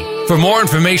to be. For more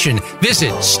information,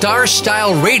 visit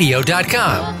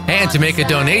starstyleradio.com. And to make a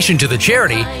donation to the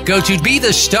charity, go to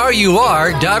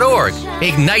BeTheStarYouAre.org.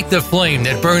 Ignite the flame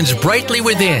that burns brightly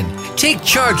within. Take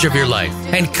charge of your life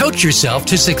and coach yourself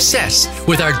to success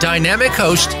with our dynamic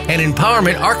host and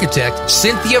empowerment architect,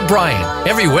 Cynthia Bryan,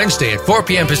 every Wednesday at 4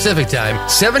 p.m. Pacific Time,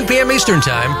 7 p.m. Eastern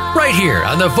Time, right here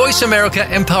on the Voice America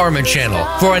Empowerment Channel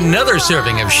for another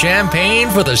serving of champagne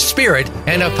for the spirit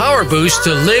and a power boost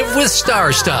to live with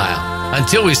Star Style.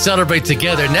 Until we celebrate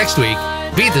together next week,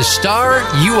 be the star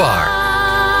you are.